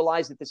guy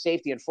utilized at the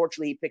safety.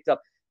 Unfortunately, he picked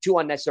up 2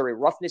 unnecessary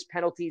roughness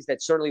penalties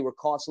that certainly were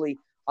costly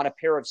on a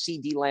pair of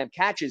CD Lamb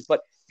catches.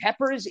 But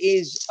Peppers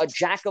is a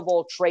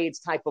jack-of-all-trades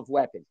type of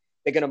weapon.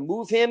 They're going to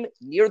move him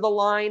near the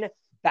line,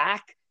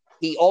 back.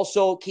 He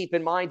also, keep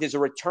in mind, is a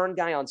return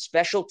guy on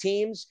special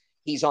teams.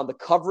 He's on the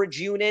coverage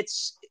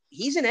units.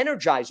 He's an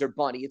energizer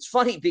bunny. It's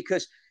funny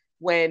because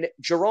when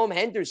Jerome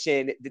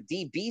Henderson, the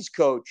DB's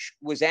coach,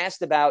 was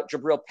asked about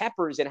Jabril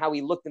Peppers and how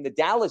he looked in the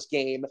Dallas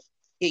game,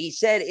 he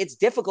said it's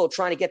difficult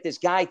trying to get this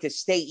guy to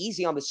stay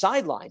easy on the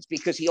sidelines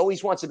because he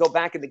always wants to go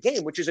back in the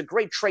game, which is a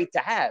great trait to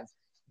have.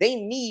 They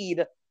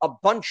need a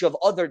bunch of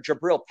other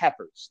Jabril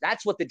Peppers.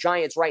 That's what the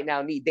Giants right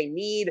now need. They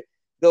need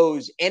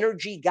those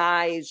energy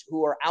guys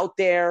who are out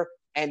there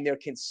and they're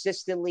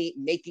consistently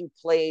making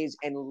plays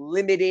and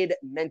limited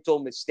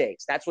mental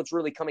mistakes. That's what's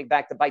really coming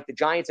back to bite the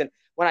Giants. And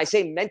when I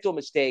say mental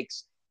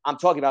mistakes, I'm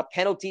talking about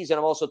penalties and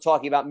I'm also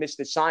talking about missed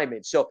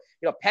assignments. So,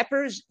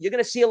 Peppers, you're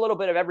going to see a little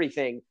bit of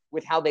everything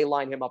with how they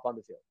line him up on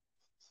the field.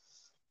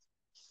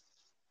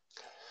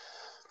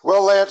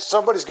 Well, Lance,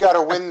 somebody's got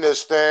to win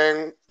this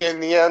thing.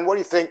 In the end, what do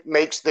you think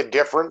makes the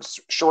difference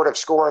short of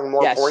scoring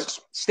more points?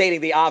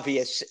 Stating the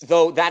obvious,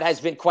 though that has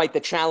been quite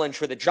the challenge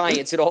for the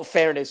Giants in all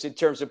fairness in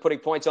terms of putting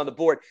points on the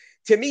board.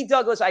 To me,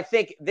 Douglas, I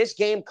think this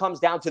game comes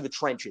down to the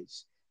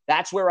trenches.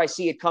 That's where I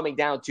see it coming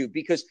down to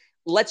because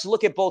let's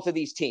look at both of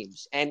these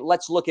teams and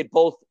let's look at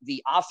both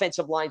the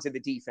offensive lines and the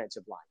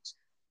defensive lines.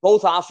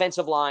 Both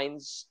offensive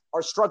lines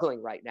are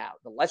struggling right now.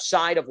 The left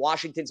side of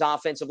Washington's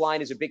offensive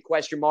line is a big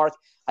question mark.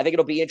 I think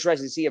it'll be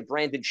interesting to see if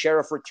Brandon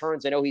Sheriff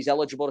returns. I know he's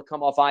eligible to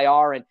come off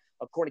IR, and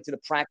according to the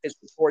practice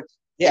reports,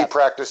 he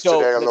practiced today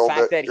a little bit. So the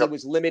fact that he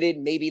was limited,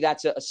 maybe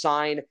that's a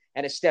sign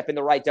and a step in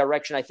the right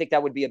direction. I think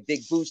that would be a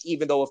big boost,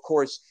 even though, of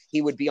course,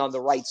 he would be on the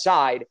right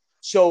side.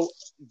 So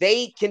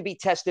they can be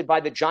tested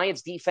by the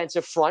Giants'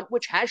 defensive front,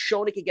 which has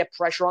shown it can get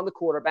pressure on the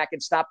quarterback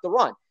and stop the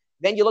run.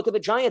 Then you look at the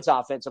Giants'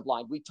 offensive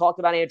line. We talked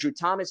about Andrew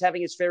Thomas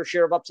having his fair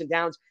share of ups and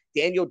downs.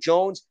 Daniel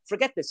Jones,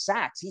 forget the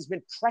sacks. He's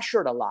been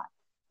pressured a lot.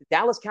 The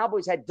Dallas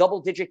Cowboys had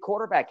double-digit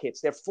quarterback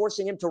hits. They're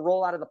forcing him to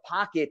roll out of the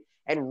pocket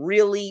and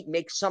really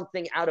make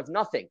something out of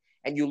nothing.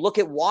 And you look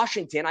at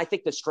Washington, I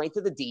think the strength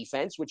of the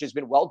defense, which has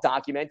been well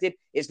documented,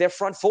 is their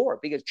front four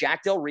because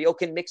Jack Del Rio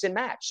can mix and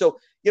match. So,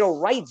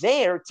 right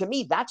there, to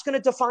me, that's going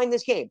to define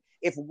this game.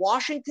 If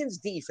Washington's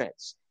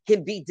defense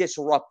can be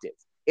disruptive,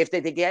 if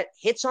they get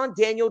hits on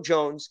Daniel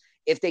Jones,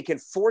 if they can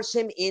force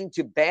him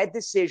into bad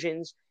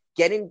decisions,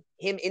 getting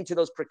him into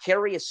those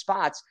precarious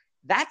spots,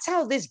 that's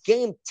how this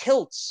game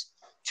tilts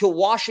to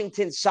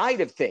Washington's side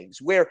of things,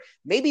 where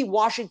maybe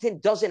Washington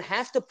doesn't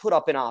have to put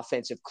up an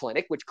offensive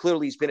clinic, which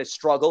clearly has been a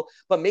struggle,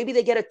 but maybe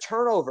they get a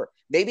turnover.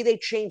 Maybe they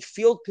change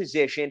field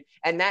position,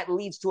 and that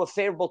leads to a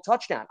favorable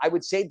touchdown. I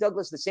would say,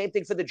 Douglas, the same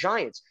thing for the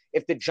Giants.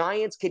 If the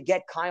Giants could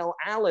get Kyle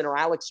Allen or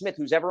Alex Smith,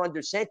 who's ever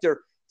under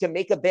center, to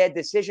make a bad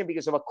decision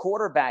because of a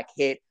quarterback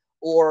hit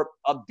or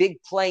a big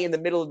play in the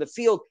middle of the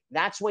field,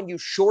 that's when you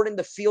shorten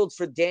the field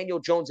for Daniel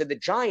Jones and the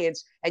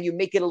Giants, and you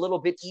make it a little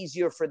bit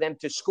easier for them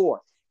to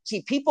score.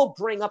 See, people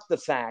bring up the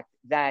fact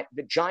that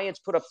the Giants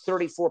put up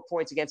 34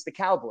 points against the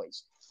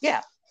Cowboys.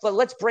 Yeah, but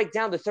let's break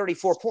down the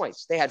 34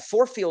 points. They had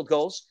 4 field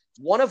goals,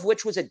 one of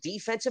which was a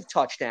defensive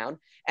touchdown.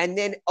 And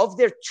then of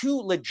their 2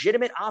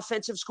 legitimate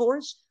offensive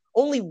scores,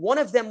 only one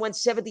of them went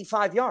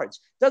 75 yards.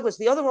 Douglas,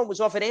 the other one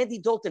was off an Andy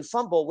Dalton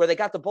fumble where they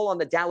got the ball on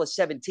the Dallas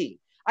 17.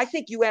 I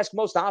think you ask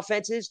most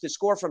offenses to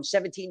score from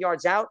 17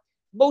 yards out,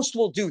 most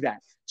will do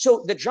that.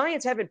 So the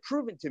Giants haven't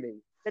proven to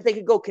me that they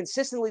can go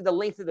consistently the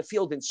length of the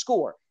field and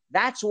score.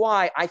 That's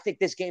why I think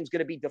this game's going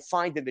to be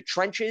defined in the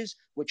trenches.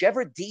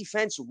 Whichever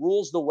defense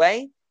rules the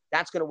way,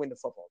 that's going to win the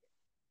football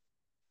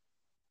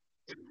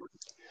game.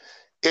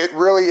 It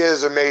really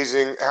is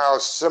amazing how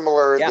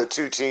similar the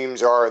two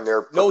teams are in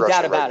their progression. No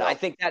doubt about right it. now. I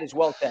think that is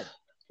well said.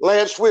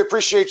 Lance, we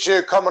appreciate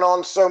you coming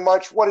on so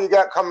much. What do you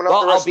got coming up?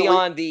 Well, the rest I'll be of the week?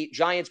 on the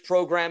Giants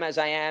program as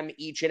I am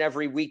each and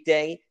every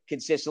weekday,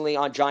 consistently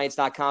on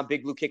Giants.com,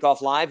 Big Blue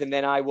Kickoff Live. And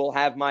then I will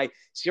have my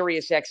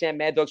SiriusXM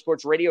Mad Dog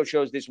Sports radio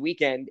shows this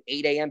weekend,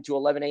 8 a.m. to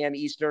 11 a.m.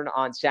 Eastern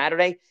on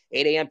Saturday,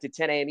 8 a.m. to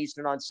 10 a.m.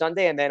 Eastern on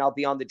Sunday. And then I'll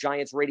be on the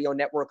Giants radio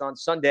network on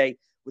Sunday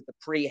with the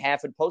pre,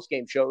 half, and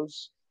post-game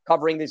shows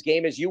covering this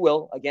game as you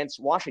will against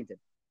Washington.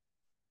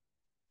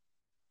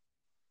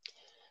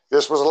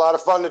 This was a lot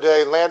of fun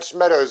today. Lance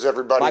Meadows,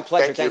 everybody. My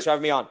pleasure. Thank Thanks you. for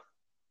having me on.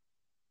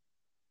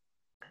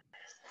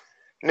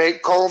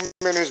 Nate Coleman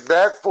is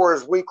back for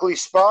his weekly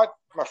spot.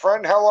 My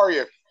friend, how are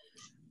you?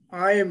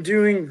 I am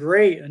doing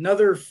great.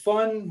 Another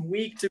fun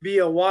week to be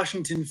a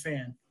Washington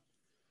fan.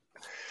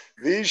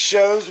 These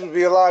shows would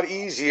be a lot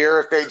easier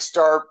if they'd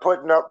start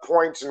putting up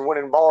points and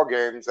winning ball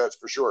games, that's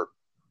for sure.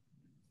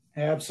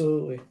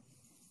 Absolutely.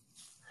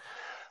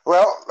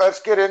 Well,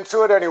 let's get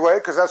into it anyway,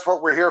 because that's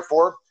what we're here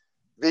for.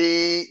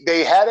 They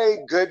had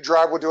a good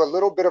drive. We'll do a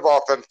little bit of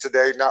offense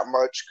today, not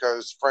much,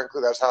 because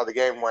frankly, that's how the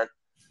game went.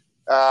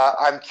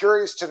 I'm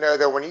curious to know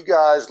that when you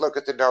guys look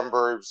at the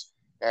numbers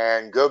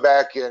and go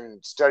back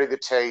and study the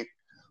tape,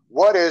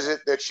 what is it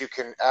that you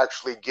can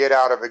actually get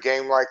out of a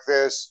game like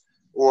this?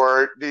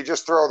 Or do you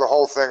just throw the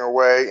whole thing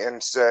away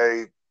and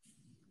say,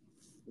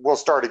 we'll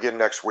start again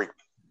next week?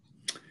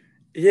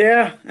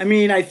 Yeah, I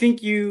mean, I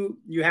think you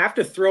have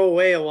to throw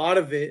away a lot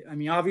of it. I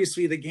mean,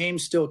 obviously the game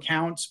still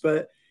counts,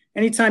 but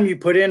anytime you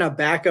put in a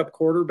backup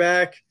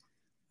quarterback,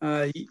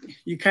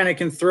 you kind of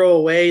can throw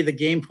away the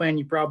game plan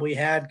you probably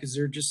had because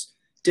they're just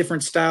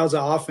different styles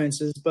of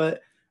offenses.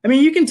 But, I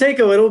mean, you can take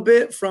a little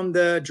bit from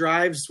the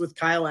drives with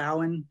Kyle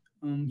Allen.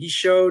 He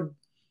showed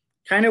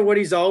kind of what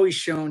he's always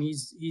shown.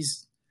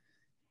 He's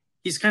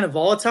kind of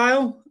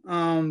volatile,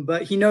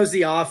 but he knows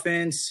the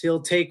offense.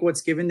 He'll take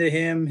what's given to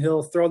him.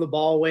 He'll throw the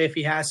ball away if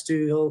he has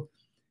to.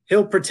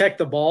 He'll protect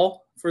the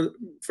ball for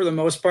the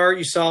most part.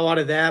 You saw a lot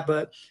of that,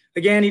 but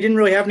again, he didn't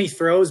really have any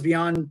throws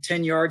beyond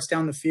 10 yards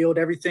down the field.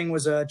 Everything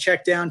was a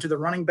check down to the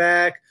running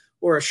back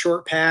or a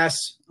short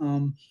pass.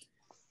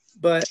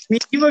 But I mean,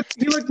 he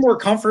looked more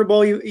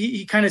comfortable.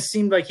 He kind of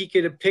seemed like he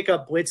could pick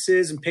up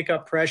blitzes and pick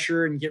up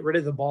pressure and get rid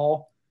of the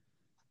ball.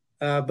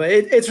 But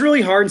it's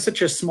really hard in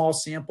such a small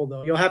sample,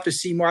 though. You'll have to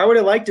see more. I would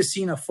have liked to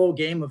seen a full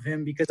game of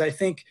him because I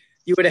think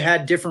you would have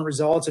had different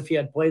results if he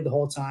had played the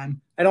whole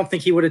time. I don't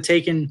think he would have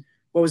taken,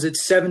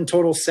 7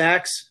 total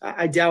sacks.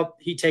 I doubt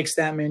he takes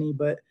that many.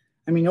 But,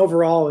 I mean,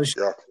 overall, it's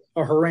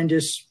a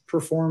horrendous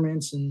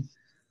performance. And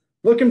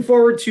looking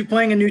forward to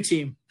playing a new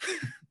team.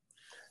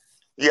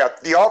 Yeah,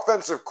 the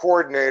offensive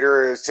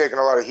coordinator has taken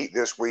a lot of heat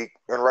this week,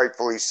 and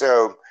rightfully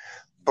so.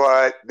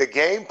 But the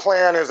game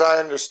plan, as I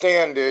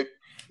understand it,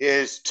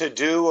 is to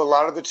do a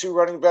lot of the 2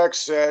 running back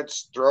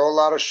sets, throw a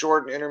lot of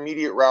short and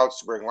intermediate routes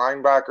to bring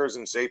linebackers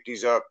and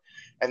safeties up,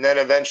 and then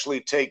eventually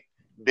take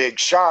big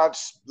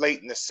shots late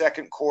in the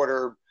second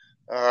quarter,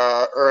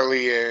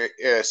 early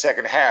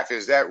second half.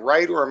 Is that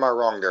right, or am I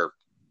wrong there?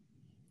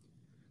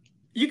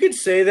 You could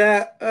say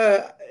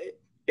that.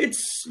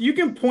 You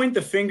can point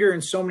the finger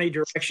in so many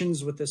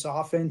directions with this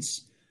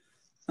offense.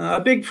 A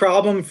big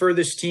problem for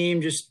this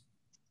team, just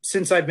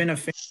since I've been a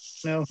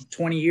fan,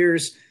 20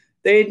 years,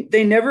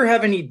 they never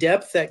have any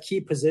depth at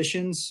key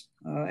positions.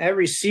 At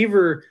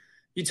receiver,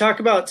 you talk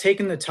about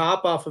taking the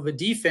top off of a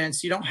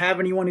defense. You don't have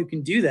anyone who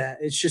can do that.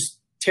 It's just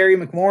Terry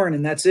McLaurin,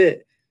 and that's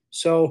it.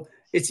 So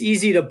it's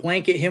easy to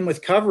blanket him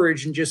with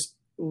coverage and just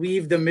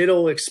leave the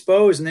middle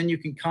exposed, and then you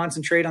can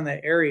concentrate on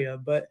that area.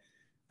 But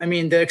I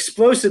mean, the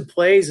explosive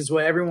plays is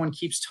what everyone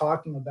keeps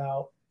talking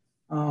about.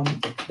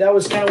 That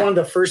was kind of one of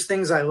the first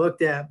things I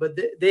looked at. But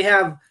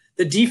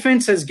the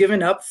defense has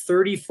given up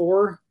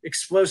 34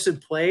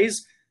 explosive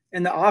plays,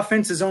 and the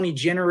offense has only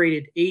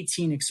generated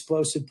 18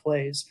 explosive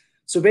plays.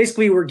 So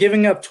basically, we're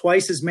giving up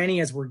twice as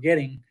many as we're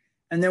getting.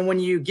 And then when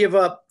you give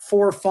up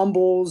 4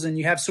 fumbles and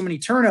you have so many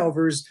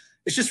turnovers,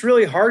 it's just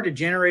really hard to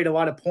generate a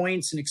lot of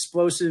points and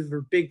explosive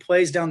or big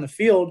plays down the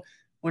field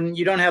when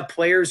you don't have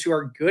players who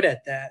are good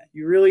at that.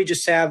 You really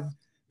just have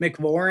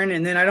McLaurin,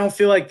 and then I don't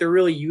feel like they're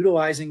really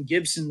utilizing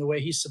Gibson the way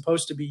he's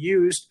supposed to be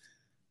used.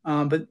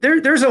 But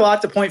there's a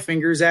lot to point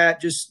fingers at.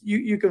 Just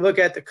you could look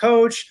at the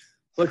coach,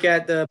 look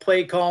at the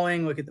play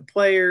calling, look at the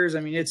players.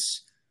 I mean,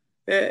 it's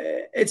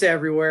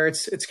everywhere.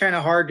 It's kind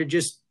of hard to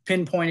just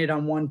pinpoint it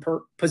on one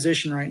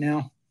position right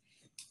now.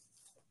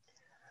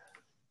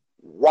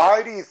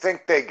 Why do you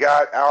think they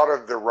got out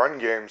of the run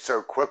game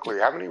so quickly?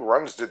 How many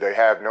runs did they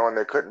have knowing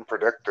they couldn't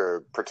protect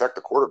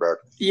the quarterback?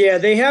 Yeah,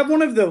 they have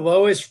one of the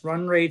lowest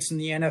run rates in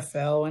the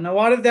NFL, and a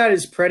lot of that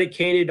is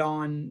predicated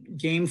on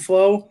game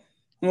flow.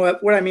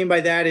 What I mean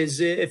by that is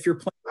if you're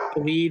playing with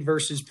the lead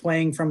versus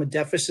playing from a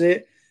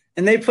deficit,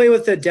 and they play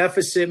with a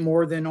deficit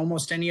more than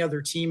almost any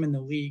other team in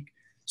the league.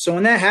 So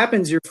when that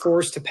happens, you're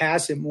forced to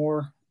pass it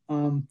more.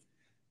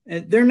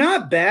 They're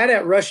not bad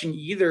at rushing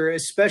either,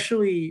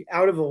 especially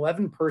out of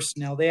 11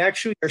 personnel. They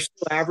actually are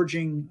still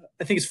averaging,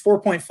 I think it's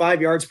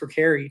 4.5 yards per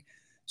carry.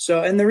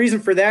 So, and the reason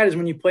for that is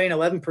when you play in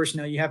 11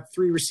 personnel, you have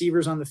 3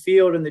 receivers on the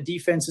field and the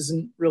defense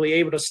isn't really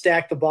able to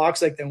stack the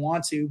box like they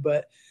want to,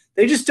 but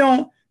they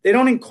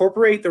don't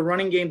incorporate the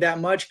running game that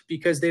much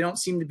because they don't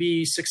seem to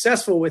be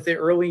successful with it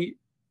early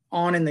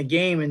on in the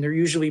game. And they're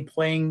usually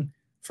playing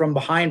from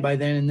behind by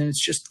then, and then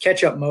it's just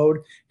catch-up mode.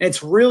 And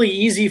it's really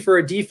easy for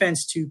a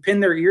defense to pin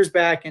their ears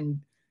back and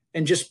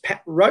just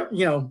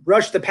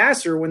rush the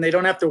passer when they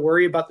don't have to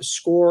worry about the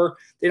score.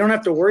 They don't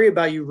have to worry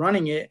about you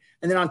running it.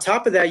 And then on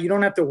top of that, you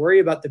don't have to worry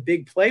about the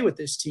big play with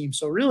this team.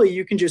 So really,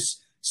 you can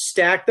just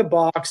stack the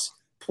box,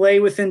 play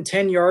within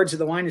 10 yards of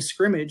the line of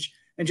scrimmage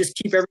and just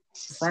keep everything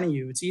in front of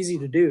you. It's easy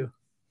to do.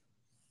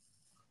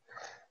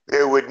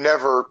 They would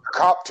never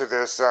cop to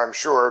this, I'm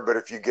sure, but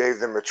if you gave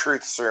them a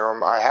truth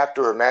serum, I have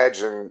to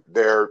imagine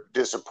they're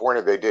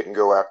disappointed they didn't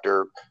go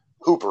after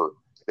Hooper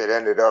that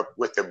ended up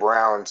with the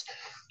Browns.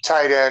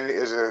 Tight end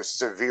is a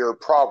severe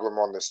problem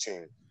on this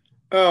team.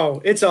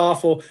 Oh, it's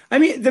awful. I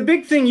mean, the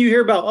big thing you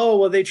hear about, oh,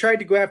 well, they tried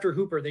to go after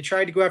Hooper. They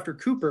tried to go after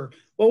Cooper.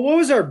 Well, what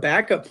was our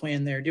backup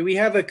plan there? Did we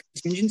have a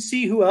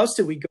contingency? Who else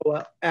did we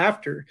go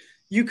after?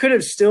 You could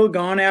have still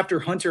gone after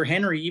Hunter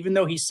Henry, even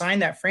though he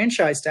signed that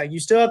franchise tag. You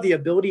still have the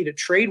ability to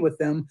trade with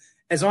them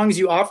as long as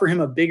you offer him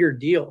a bigger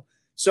deal.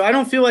 So I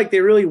don't feel like they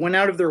really went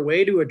out of their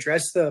way to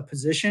address the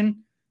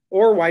position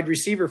or wide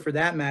receiver for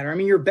that matter. I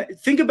mean,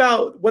 think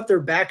about what their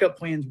backup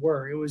plans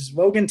were. It was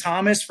Logan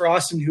Thomas for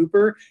Austin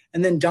Hooper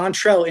and then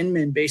Dontrell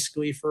Inman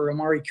basically for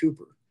Amari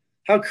Cooper.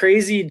 How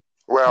crazy.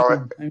 Well,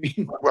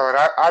 and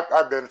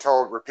I've been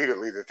told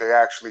repeatedly that they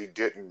actually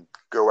didn't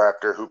go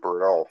after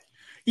Hooper at all.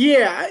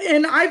 Yeah,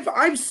 and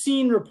I've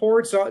seen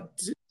reports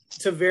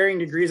to varying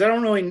degrees. I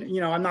don't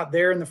really, I'm not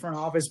there in the front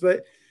office,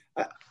 but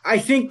I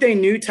think they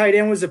knew tight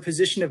end was a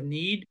position of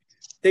need.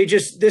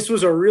 This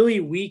was a really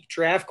weak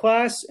draft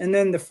class, and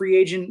then the free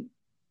agent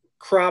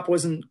crop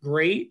wasn't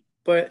great.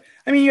 But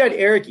I mean, you had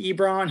Eric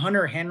Ebron,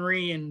 Hunter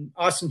Henry, and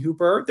Austin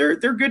Hooper. They're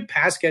good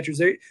pass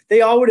catchers. They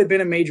all would have been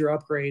a major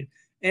upgrade.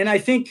 And I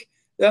think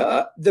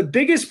the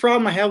biggest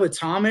problem I have with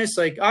Thomas,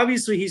 like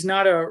obviously he's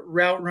not a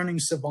route running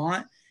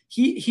savant.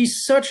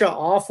 He's such an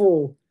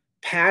awful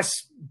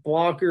pass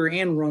blocker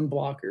and run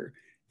blocker.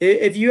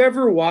 If you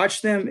ever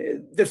watch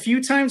them, the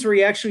few times where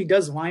he actually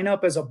does line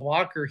up as a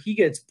blocker, he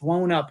gets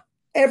blown up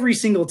every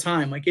single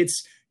time. Like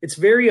it's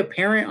very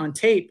apparent on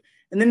tape.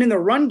 And then in the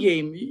run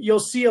game, you'll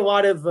see a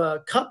lot of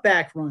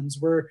cutback runs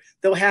where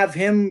they'll have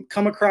him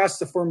come across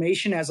the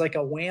formation as like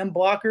a wham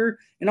blocker.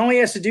 And all he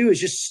has to do is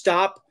just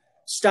stop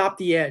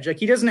the edge. Like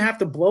he doesn't have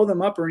to blow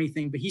them up or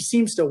anything, but he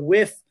seems to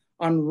whiff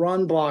on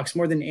run blocks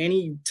more than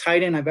any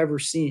tight end I've ever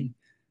seen.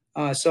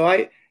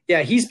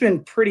 He's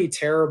been pretty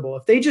terrible.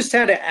 If they just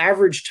had an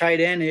average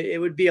tight end,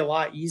 it would be a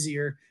lot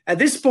easier. At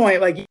this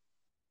point, like,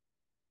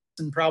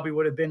 probably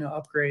would have been an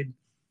upgrade.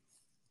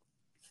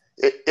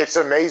 It's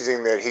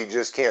amazing that he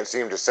just can't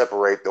seem to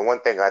separate. The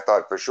one thing I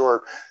thought for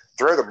sure,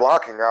 throw the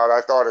blocking out,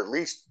 I thought at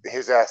least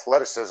his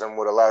athleticism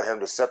would allow him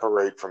to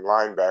separate from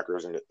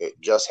linebackers, and it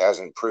just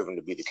hasn't proven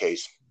to be the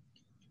case.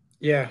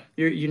 Yeah,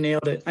 you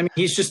nailed it. I mean,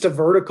 he's a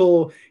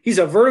vertical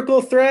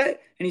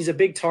threat, and he's a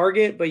big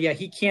target, but yeah,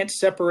 he can't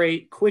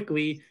separate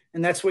quickly,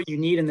 and that's what you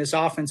need in this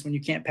offense when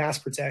you can't pass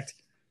protect.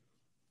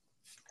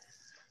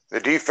 The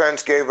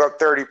defense gave up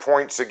 30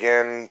 points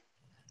again.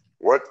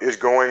 What is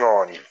going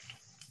on?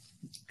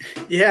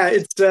 Yeah,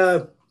 it's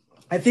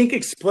I think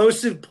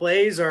explosive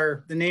plays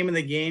are the name of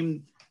the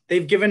game.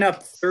 They've given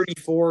up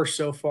 34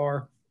 so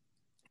far.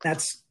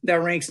 That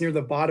ranks near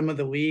the bottom of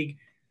the league.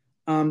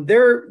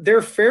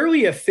 They're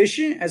fairly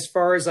efficient as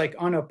far as like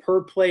on a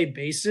per play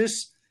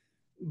basis,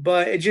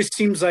 but it just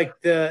seems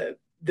like the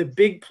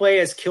big play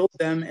has killed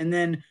them. And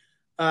then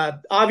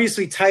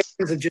obviously tight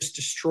ends have just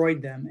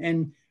destroyed them.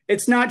 And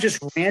it's not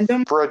just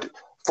random.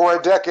 For a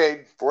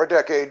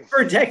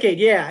decade.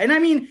 Yeah. And I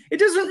mean, it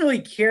doesn't really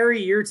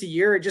carry year to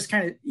year. It just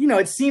kind of,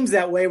 it seems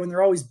that way when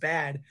they're always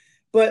bad.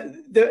 But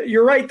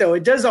you're right, though.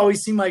 It does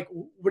always seem like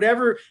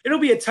it'll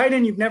be a tight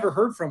end you've never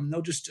heard from, and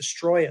they'll just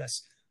destroy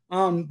us.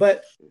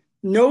 But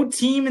no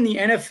team in the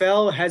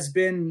NFL has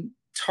been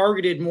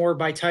targeted more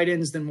by tight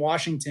ends than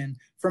Washington,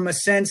 from a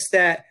sense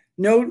that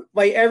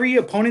every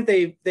opponent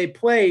they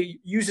play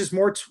uses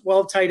more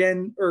 12 tight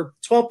end or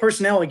 12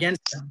 personnel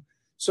against them.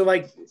 So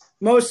like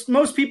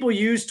most people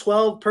use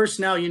 12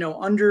 personnel,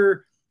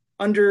 under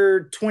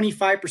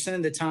 25%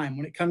 of the time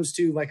when it comes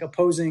to like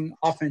opposing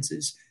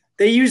offenses.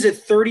 They use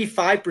it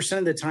 35%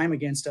 of the time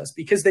against us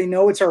because they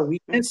know it's our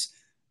weakness,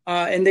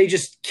 and they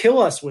just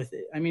kill us with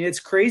it. I mean, it's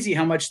crazy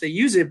how much they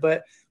use it,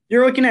 but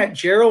you're looking at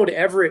Gerald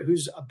Everett,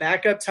 who's a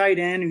backup tight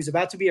end, who's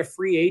about to be a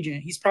free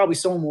agent. He's probably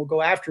someone we'll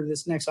go after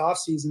this next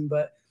offseason,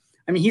 but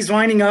I mean, he's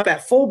lining up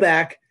at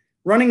fullback,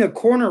 running a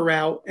corner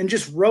route, and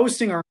just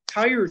roasting our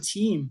entire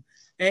team.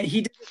 And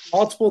he did it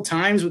multiple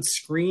times with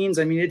screens.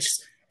 I mean,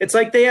 it's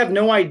like they have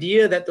no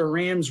idea that the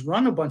Rams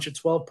run a bunch of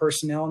 12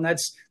 personnel, and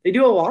they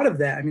do a lot of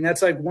that. I mean,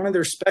 that's like one of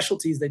their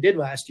specialties they did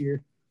last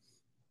year.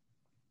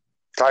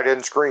 Tight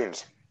end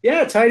screens.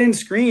 Yeah, tight end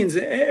screens.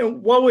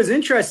 What was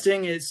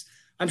interesting is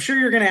I'm sure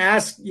you're going to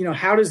ask,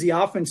 how does the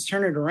offense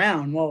turn it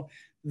around? Well,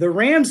 the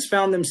Rams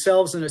found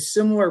themselves in a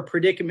similar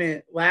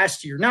predicament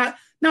last year. Not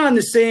in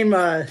the same,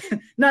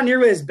 not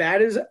nearly as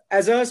bad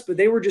as us, but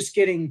they were just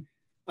getting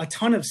a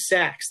ton of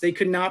sacks. They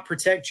could not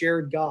protect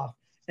Jared Goff.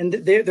 And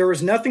there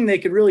was nothing they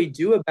could really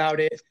do about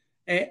it.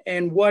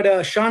 And what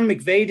Sean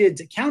McVay did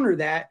to counter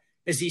that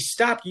is he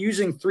stopped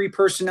using 3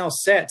 personnel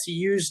sets. He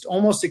used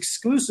almost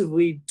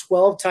exclusively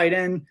 12 tight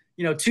end,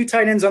 2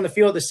 tight ends on the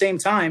field at the same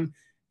time.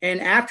 And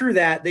after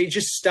that, they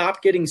just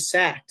stopped getting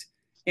sacked.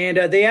 And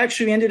they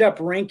actually ended up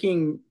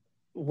ranking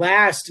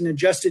last in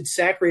adjusted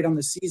sack rate on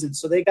the season.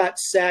 So they got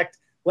sacked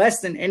less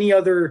than any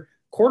other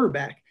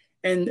quarterback.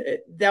 And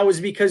that was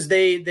because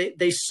they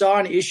saw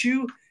an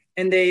issue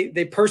and they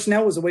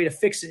personnel was a way to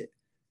fix it.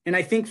 And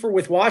I think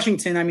with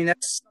Washington, I mean,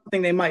 that's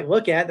something they might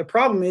look at. The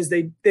problem is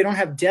they don't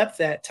have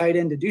depth at tight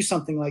end to do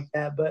something like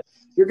that. But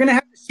you're going to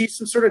have to see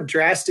some sort of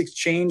drastic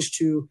change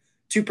to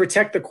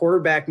protect the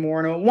quarterback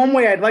more. And one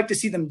way I'd like to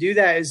see them do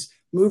that is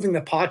moving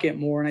the pocket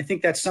more. And I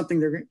think that's something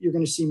you're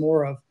going to see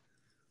more of.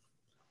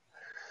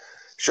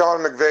 Sean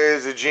McVay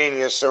is a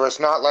genius, so it's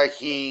not like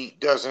he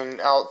doesn't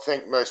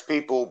outthink most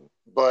people,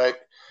 but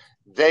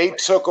they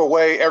took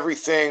away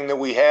everything that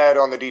we had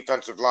on the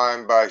defensive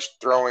line by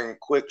throwing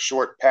quick,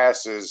 short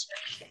passes.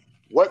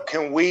 What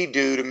can we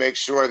do to make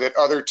sure that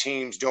other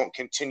teams don't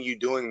continue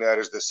doing that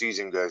as the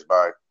season goes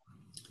by?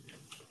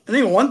 I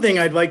think one thing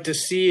I'd like to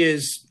see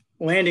is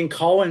Landon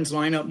Collins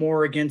line up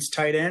more against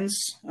tight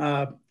ends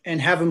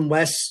and have him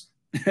less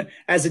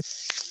as a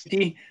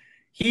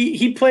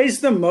he plays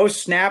the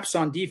most snaps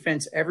on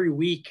defense every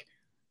week,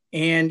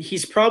 and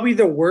he's probably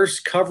the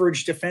worst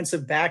coverage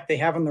defensive back they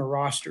have on their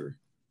roster.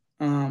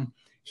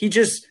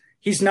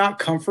 He's not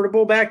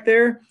comfortable back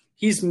there.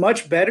 He's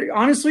much better.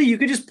 Honestly, you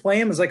could just play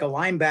him as like a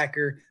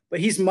linebacker, but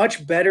he's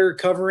much better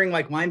covering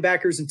like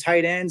linebackers and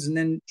tight ends and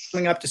then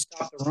coming up to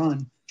stop the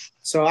run.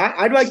 So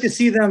I'd like to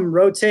see them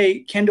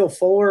rotate Kendall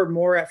Fuller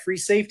more at free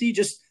safety,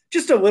 just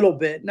a little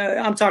bit. No,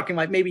 I'm talking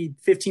like maybe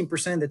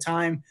 15% of the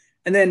time,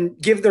 and then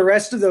give the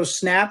rest of those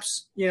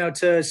snaps,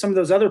 to some of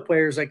those other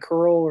players like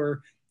Curl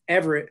or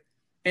Everett.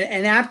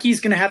 And Apke's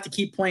going to have to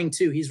keep playing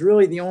too. He's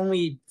really the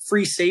only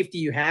free safety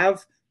you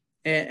have,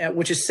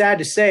 which is sad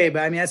to say,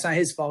 but I mean, that's not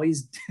his fault.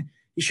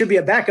 He should be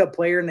a backup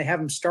player and they have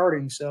him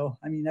starting. So,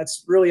 I mean,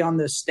 that's really on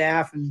the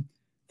staff and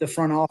the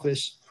front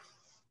office.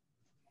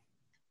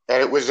 And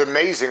it was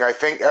amazing. I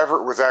think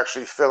Everett was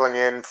actually filling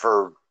in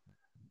for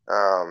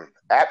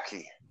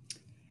Apke,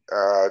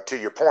 to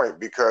your point,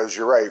 because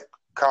you're right.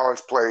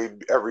 Collins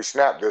played every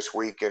snap this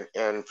week.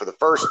 And for the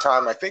first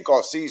time, I think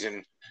all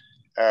season,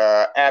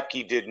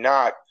 Apke did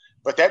not.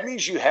 But that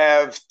means you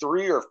have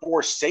 3 or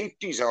 4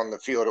 safeties on the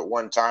field at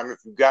one time if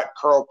you've got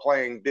Curl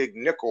playing big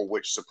nickel,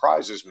 which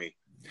surprises me.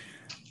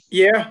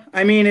 Yeah,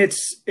 I mean,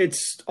 it's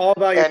all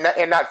about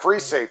and not free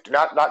safety,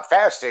 not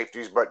fast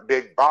safeties, but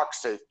big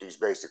box safeties,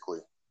 basically.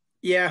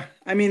 Yeah,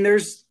 I mean,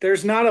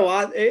 there's not a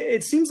lot.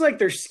 It seems like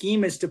their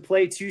scheme is to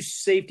play 2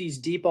 safeties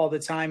deep all the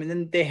time, and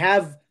then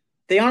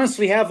they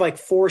honestly have like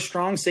 4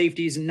 strong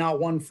safeties and not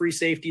 1 free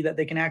safety that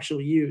they can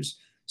actually use.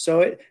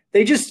 So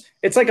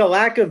it's like a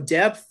lack of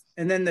depth,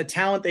 and then the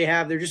talent they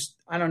have, they're just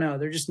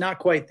not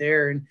quite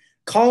there. And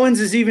Collins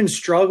is even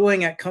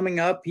struggling at coming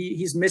up.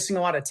 He's missing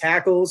a lot of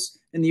tackles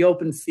in the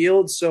open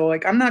field. So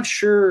like I'm not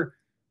sure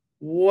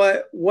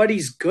what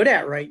he's good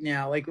at right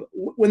now. Like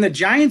when the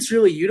Giants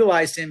really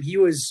utilized him, he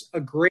was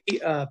a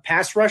great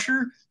pass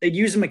rusher. They'd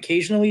use him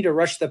occasionally to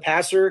rush the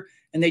passer,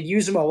 and they'd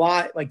use him a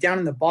lot like down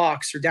in the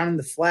box or down in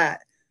the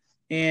flat.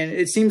 And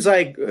it seems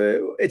like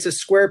it's a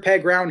square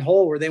peg round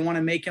hole where they want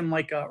to make him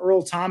like a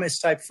Earl Thomas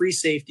type free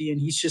safety.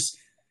 And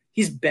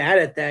he's bad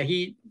at that.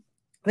 I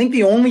think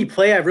the only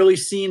play I've really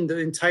seen the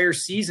entire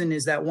season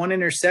is that 1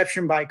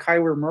 interception by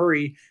Kyler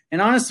Murray.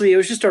 And honestly, it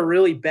was just a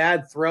really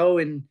bad throw,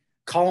 and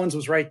Collins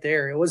was right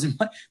there. It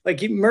wasn't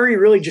like Murray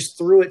really just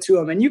threw it to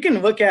him. And you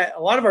can look at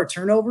a lot of our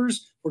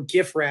turnovers were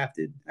gift wrapped.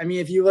 I mean,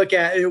 if you look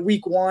at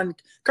week 1,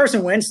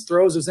 Carson Wentz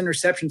throws those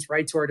interceptions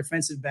right to our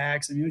defensive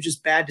backs. I mean, it was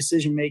just bad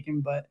decision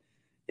making. But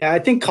yeah, I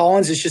think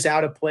Collins is just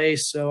out of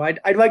place. So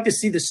I'd like to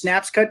see the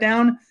snaps cut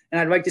down, and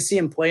I'd like to see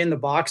him play in the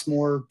box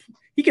more.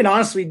 He can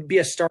honestly be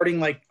a starting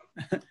like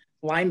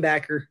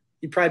linebacker.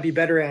 He'd probably be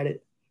better at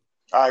it.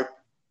 I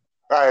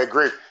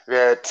agree.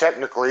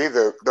 Technically,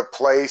 the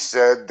play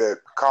said that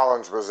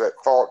Collins was at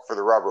fault for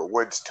the Robert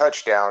Woods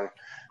touchdown,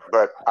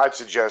 but I'd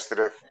suggest that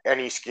if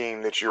any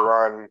scheme that you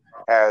run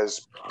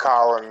has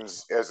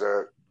Collins as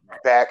a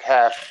back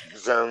half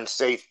zone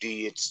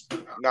safety, it's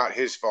not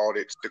his fault.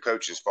 It's the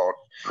coach's fault.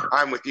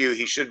 I'm with you.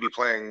 He should be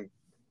playing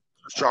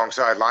strong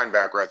side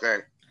linebacker, I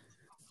think.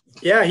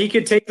 Yeah, he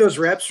could take those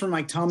reps from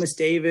like Thomas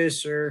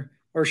Davis or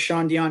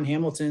Sean Dion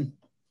Hamilton.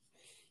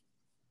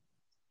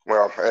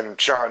 Well, and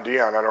Sean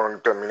Dion, I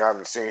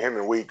haven't seen him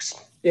in weeks.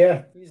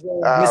 Yeah, he's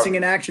missing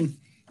in action.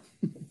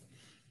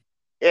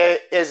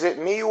 Is it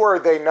me, or are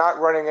they not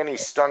running any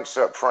stunts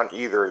up front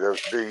either?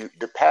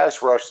 The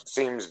pass rush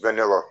seems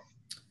vanilla.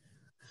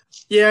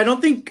 Yeah, I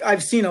don't think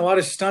I've seen a lot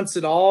of stunts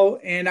at all.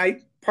 And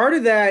part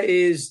of that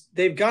is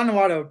they've gotten a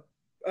lot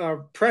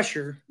of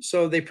pressure,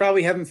 so they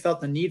probably haven't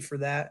felt the need for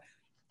that.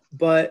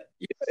 But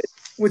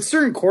with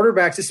certain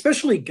quarterbacks,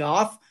 especially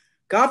Goff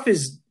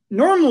is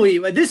normally,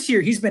 like this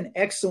year, he's been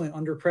excellent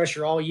under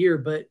pressure all year.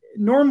 But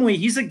normally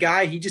he's a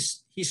guy,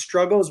 he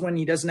struggles when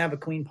he doesn't have a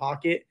clean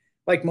pocket,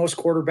 like most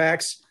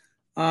quarterbacks.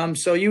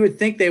 So you would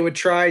think they would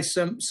try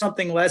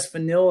something less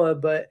vanilla,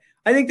 but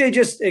I think they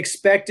just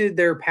expected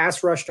their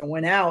pass rush to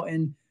win out.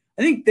 And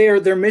I think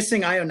they're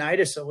missing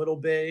Ioannidis a little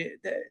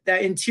bit.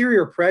 That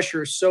interior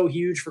pressure is so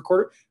huge for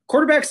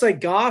quarterbacks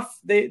like Goff.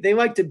 They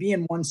like to be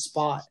in one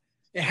spot.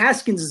 And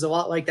Haskins is a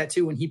lot like that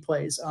too when he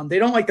plays. They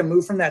don't like to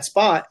move from that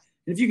spot.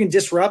 And And if you can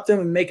disrupt him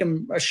and make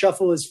him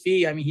shuffle his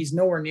feet, I mean, he's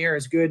nowhere near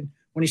as good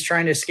when he's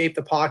trying to escape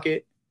the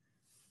pocket.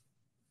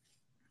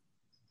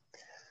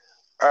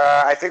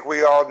 I think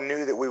we all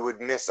knew that we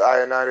would miss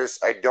Ioannidis.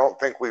 I don't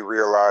think we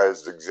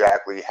realized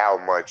exactly how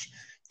much.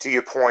 To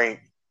your point,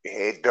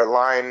 the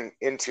line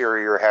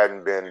interior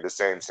hadn't been the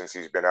same since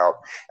he's been out.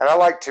 And I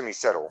like Timmy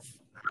Settle,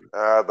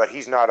 but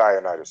he's not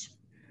Ioannidis.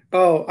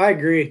 Oh, I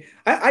agree.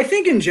 I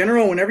think in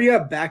general, whenever you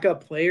have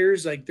backup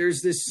players, like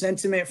there's this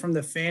sentiment from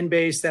the fan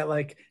base that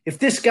like if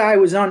this guy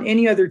was on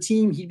any other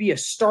team, he'd be a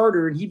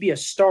starter and he'd be a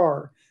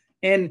star.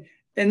 And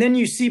then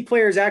you see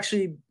players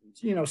actually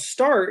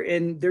start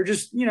and they're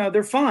just,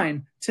 they're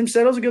fine. Tim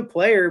Settle's a good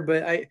player,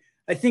 but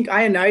I think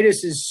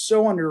Ioannidis is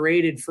so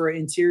underrated for an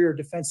interior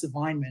defensive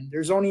lineman.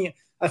 There's only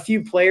a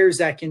few players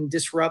that can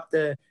disrupt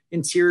the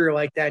interior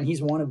like that, and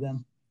he's one of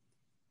them.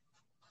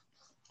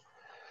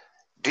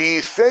 Do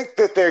you think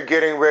that they're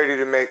getting ready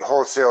to make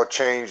wholesale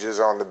changes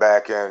on the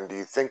back end? Do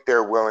you think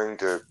they're willing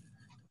to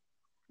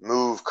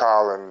move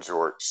Collins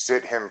or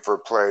sit him for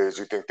plays?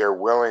 Do you think they're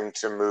willing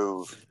to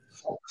move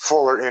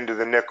Fuller into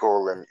the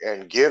nickel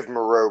and give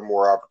Medow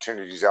more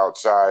opportunities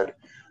outside?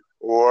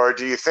 Or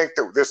do you think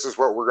that this is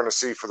what we're going to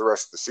see for the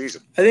rest of the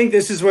season? I think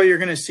this is what you're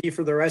going to see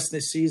for the rest of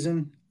the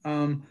season.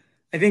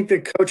 I think the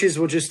coaches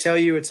will just tell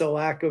you it's a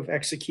lack of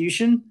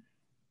execution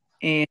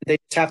and they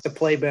just have to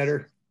play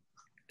better.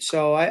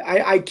 So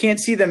I can't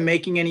see them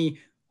making any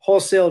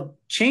wholesale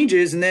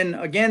changes. And then,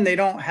 again, they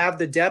don't have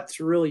the depth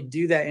to really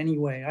do that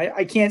anyway.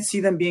 I can't see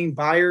them being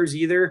buyers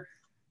either.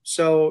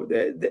 So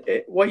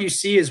what you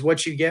see is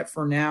what you get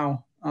for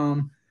now.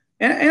 And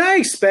I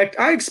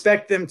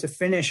expect them to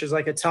finish as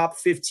like a top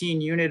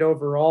 15 unit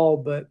overall,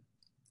 but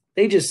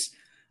they just,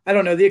 I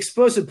don't know. The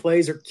explosive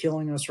plays are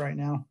killing us right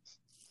now.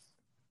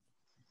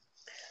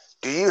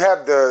 Do you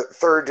have the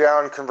third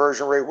down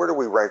conversion rate? Where do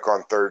we rank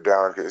on third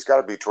down? It's got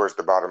to be towards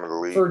the bottom of the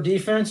league. For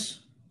defense?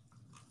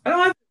 I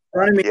don't have it in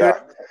front of me. Yeah,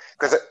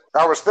 because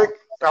I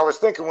was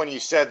thinking when you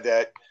said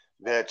that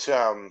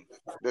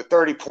the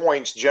 30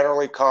 points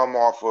generally come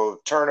off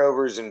of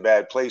turnovers in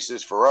bad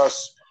places for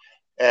us.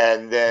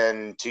 And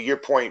then to your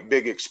point,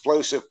 big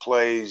explosive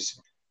plays,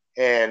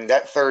 and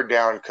that third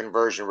down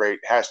conversion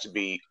rate has to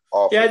be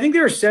awful. Yeah, I think they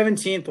were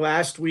 17th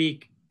last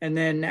week. And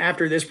then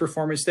after this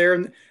performance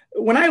there,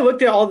 when I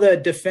looked at all the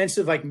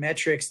defensive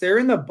metrics, they're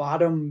in the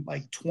bottom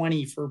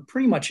 20 for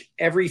pretty much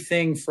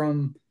everything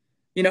from,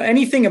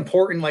 anything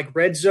important like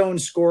red zone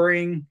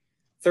scoring,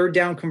 third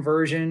down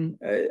conversion.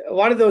 A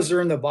lot of those are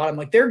in the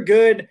bottom. They're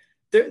good.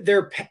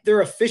 Their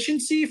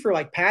efficiency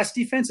for pass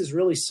defense is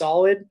really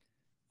solid.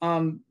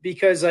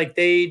 Because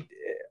they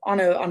on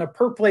a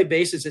per play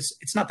basis,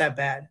 it's not that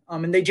bad.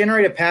 And they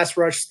generate a pass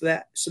rush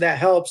so that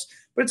helps,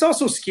 but it's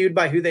also skewed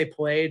by who they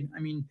played. I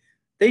mean,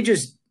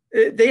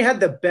 they had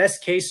the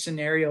best case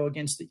scenario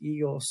against the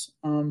Eagles.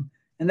 And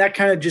that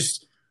kind of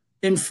just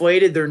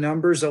inflated their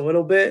numbers a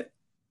little bit.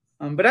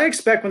 But I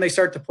expect when they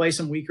start to play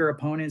some weaker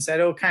opponents, that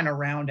it'll kind of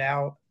round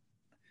out.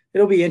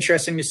 It'll be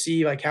interesting to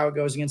see how it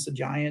goes against the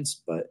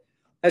Giants, but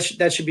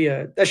that should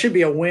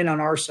be a win on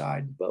our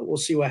side, but we'll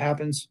see what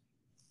happens.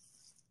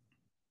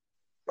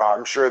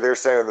 I'm sure they're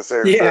saying the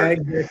same thing.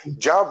 Exactly.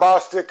 John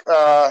Bostic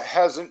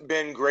hasn't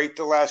been great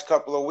the last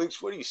couple of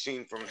weeks. What have you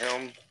seen from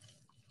him?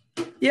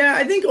 Yeah,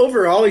 I think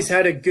overall he's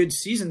had a good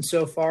season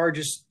so far.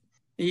 Just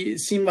it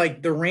seemed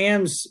like the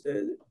Rams,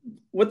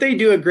 what they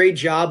do a great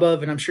job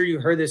of, and I'm sure you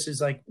heard this,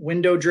 is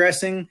window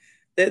dressing.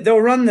 They'll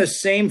run the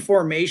same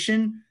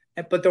formation,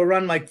 but they'll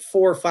run 4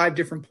 or 5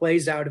 different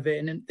plays out of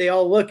it, and they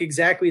all look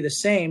exactly the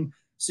same.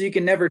 So you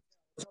can never.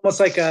 It's almost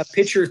like a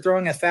pitcher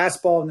throwing a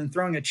fastball and then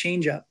throwing a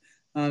changeup.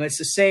 It's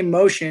the same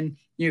motion.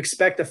 You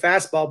expect a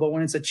fastball, but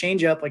when it's a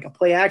changeup, like a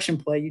play action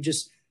play,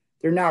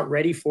 they're not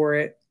ready for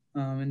it.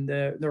 And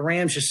the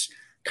Rams just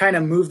kind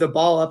of move the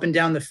ball up and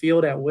down the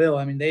field at will.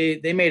 I mean,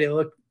 they made it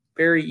look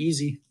very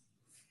easy.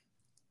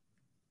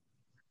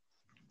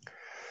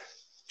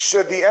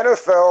 Should the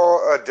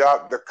NFL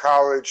adopt the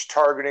college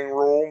targeting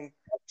rule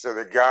so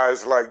that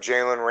guys like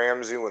Jalen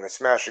Ramsey, when they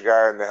smash a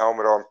guy in the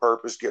helmet on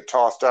purpose, get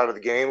tossed out of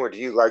the game? Or do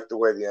you like the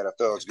way the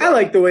NFL is going? I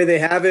like the way they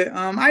have it.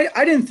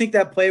 I didn't think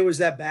that play was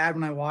that bad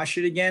when I watched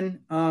it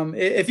again.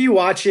 If you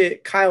watch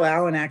it, Kyle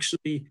Allen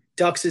actually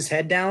ducks his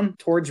head down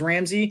towards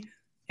Ramsey.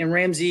 And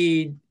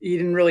Ramsey, he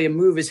didn't really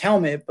move his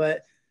helmet,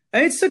 but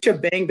it's such a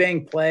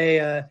bang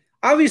play.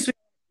 Obviously,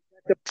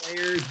 the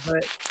players,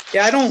 but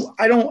yeah,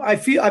 I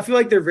feel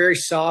like they're very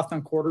soft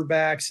on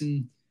quarterbacks,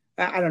 and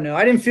I don't know.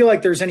 I didn't feel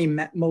like there's any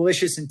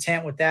malicious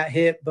intent with that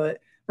hit, but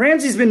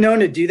Ramsey's been known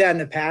to do that in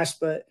the past.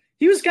 But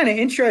he was kind of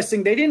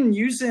interesting. They didn't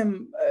use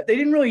him. They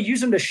didn't really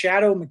use him to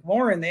shadow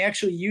McLaurin. They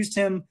actually used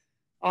him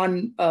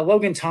on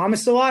Logan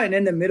Thomas a lot and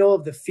in the middle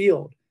of the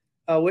field.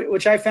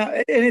 Which I found,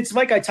 and it's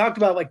like I talked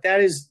about, that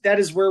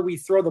is where we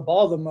throw the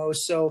ball the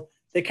most. So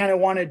they kind of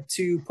wanted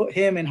to put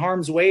him in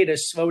harm's way to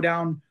slow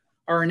down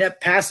our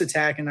inept pass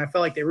attack, and I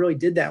felt like they really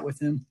did that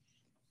with him.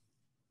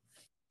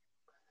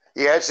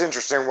 Yeah, it's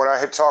interesting. When I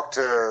had talked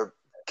to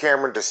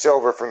Cameron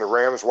DeSilva from the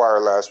Rams Wire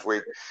last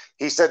week,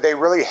 he said they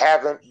really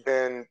haven't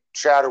been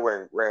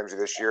shadowing Ramsey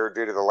this year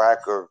due to the lack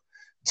of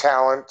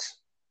talent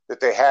that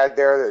they had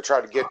there. They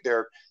tried to get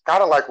their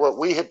kind of like what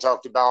we had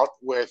talked about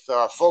with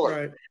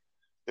Fuller, Right.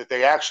 that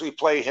they actually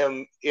play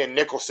him in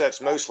nickel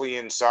sets mostly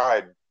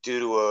inside due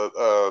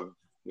to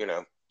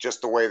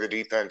just the way the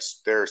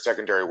defense, their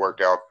secondary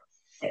worked out.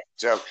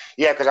 So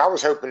yeah, because I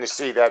was hoping to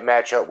see that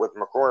matchup with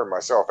McCoy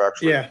myself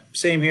actually. Yeah,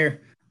 same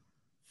here.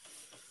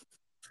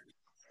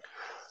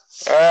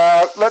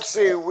 Let's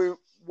see. We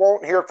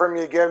won't hear from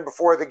you again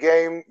before the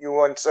game.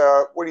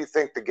 What do you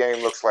think the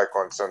game looks like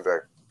on Sunday?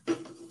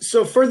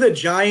 So for the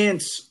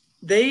Giants,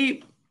 their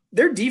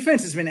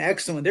defense has been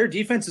excellent. Their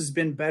defense has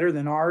been better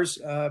than ours.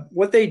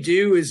 What they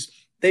do is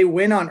they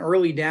win on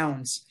early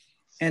downs,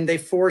 and they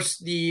force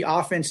the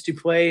offense to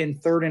play in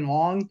 3rd and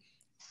long.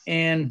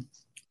 And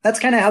that's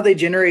kind of how they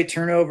generate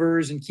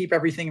turnovers and keep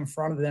everything in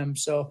front of them.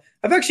 So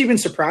I've actually been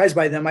surprised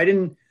by them.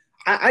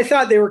 I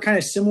thought they were kind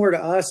of similar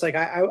to us. Like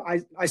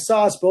I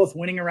saw us both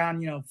winning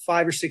around,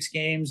 5 or 6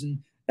 games, and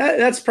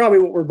that's probably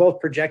what we're both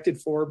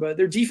projected for. But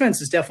their defense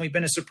has definitely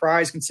been a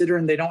surprise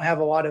considering they don't have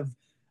a lot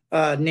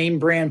of name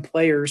brand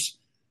players.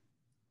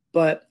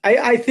 But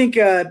I think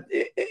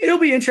it'll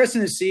be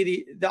interesting to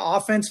see the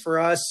offense for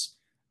us.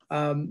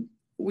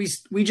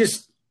 We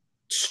just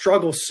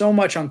struggle so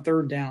much on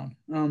 3rd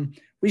down.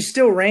 We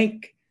still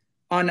rank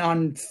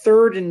on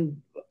third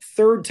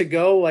to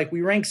go. Like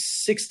we rank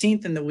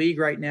 16th in the league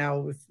right now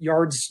with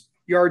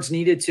yards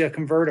needed to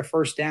convert a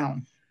 1st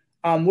down,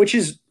 which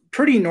is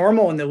pretty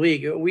normal in the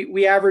league.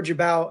 We average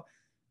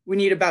we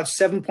need about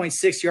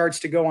 7.6 yards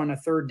to go on a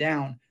 3rd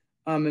down.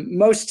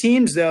 Most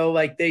teams though,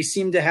 like they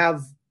seem to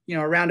have,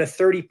 around a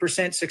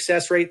 30%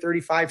 success rate,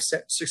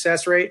 35%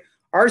 success rate.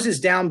 Ours is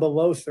down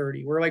below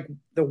 30. We're like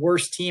the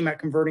worst team at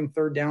converting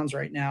 3rd downs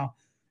right now.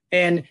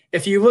 And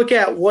if you look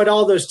at what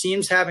all those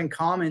teams have in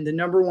common, the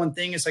number one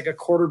thing is like a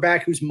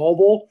quarterback who's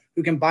mobile,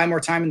 who can buy more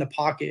time in the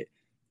pocket.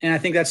 And I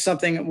think that's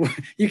something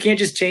you can't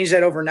just change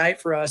that overnight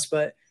for us.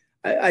 But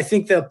I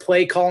think the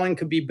play calling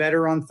could be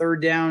better on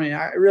 3rd down. And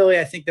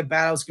I think the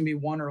battle's going to be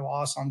won or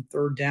lost on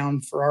 3rd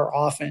down for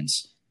our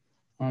offense.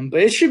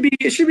 But it should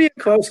be a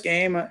close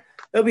game.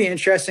 It'll be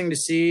interesting to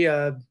see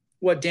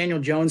what Daniel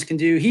Jones can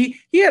do. He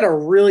had a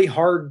really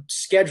hard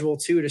schedule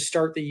too to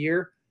start the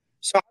year.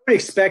 So I would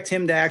expect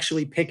him to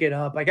actually pick it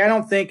up. Like I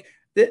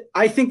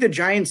think the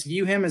Giants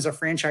view him as a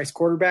franchise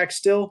quarterback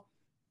still,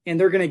 and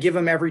they're going to give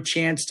him every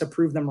chance to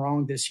prove them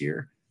wrong this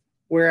year.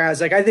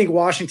 Whereas I think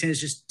Washington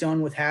is just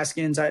done with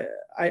Haskins. I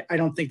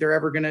don't think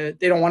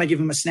they don't want to give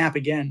him a snap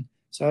again.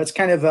 So it's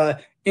kind of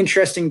a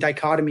interesting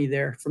dichotomy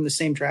there from the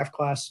same draft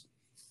class.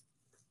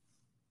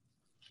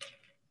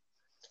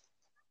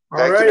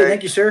 All right.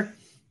 Thank you, sir.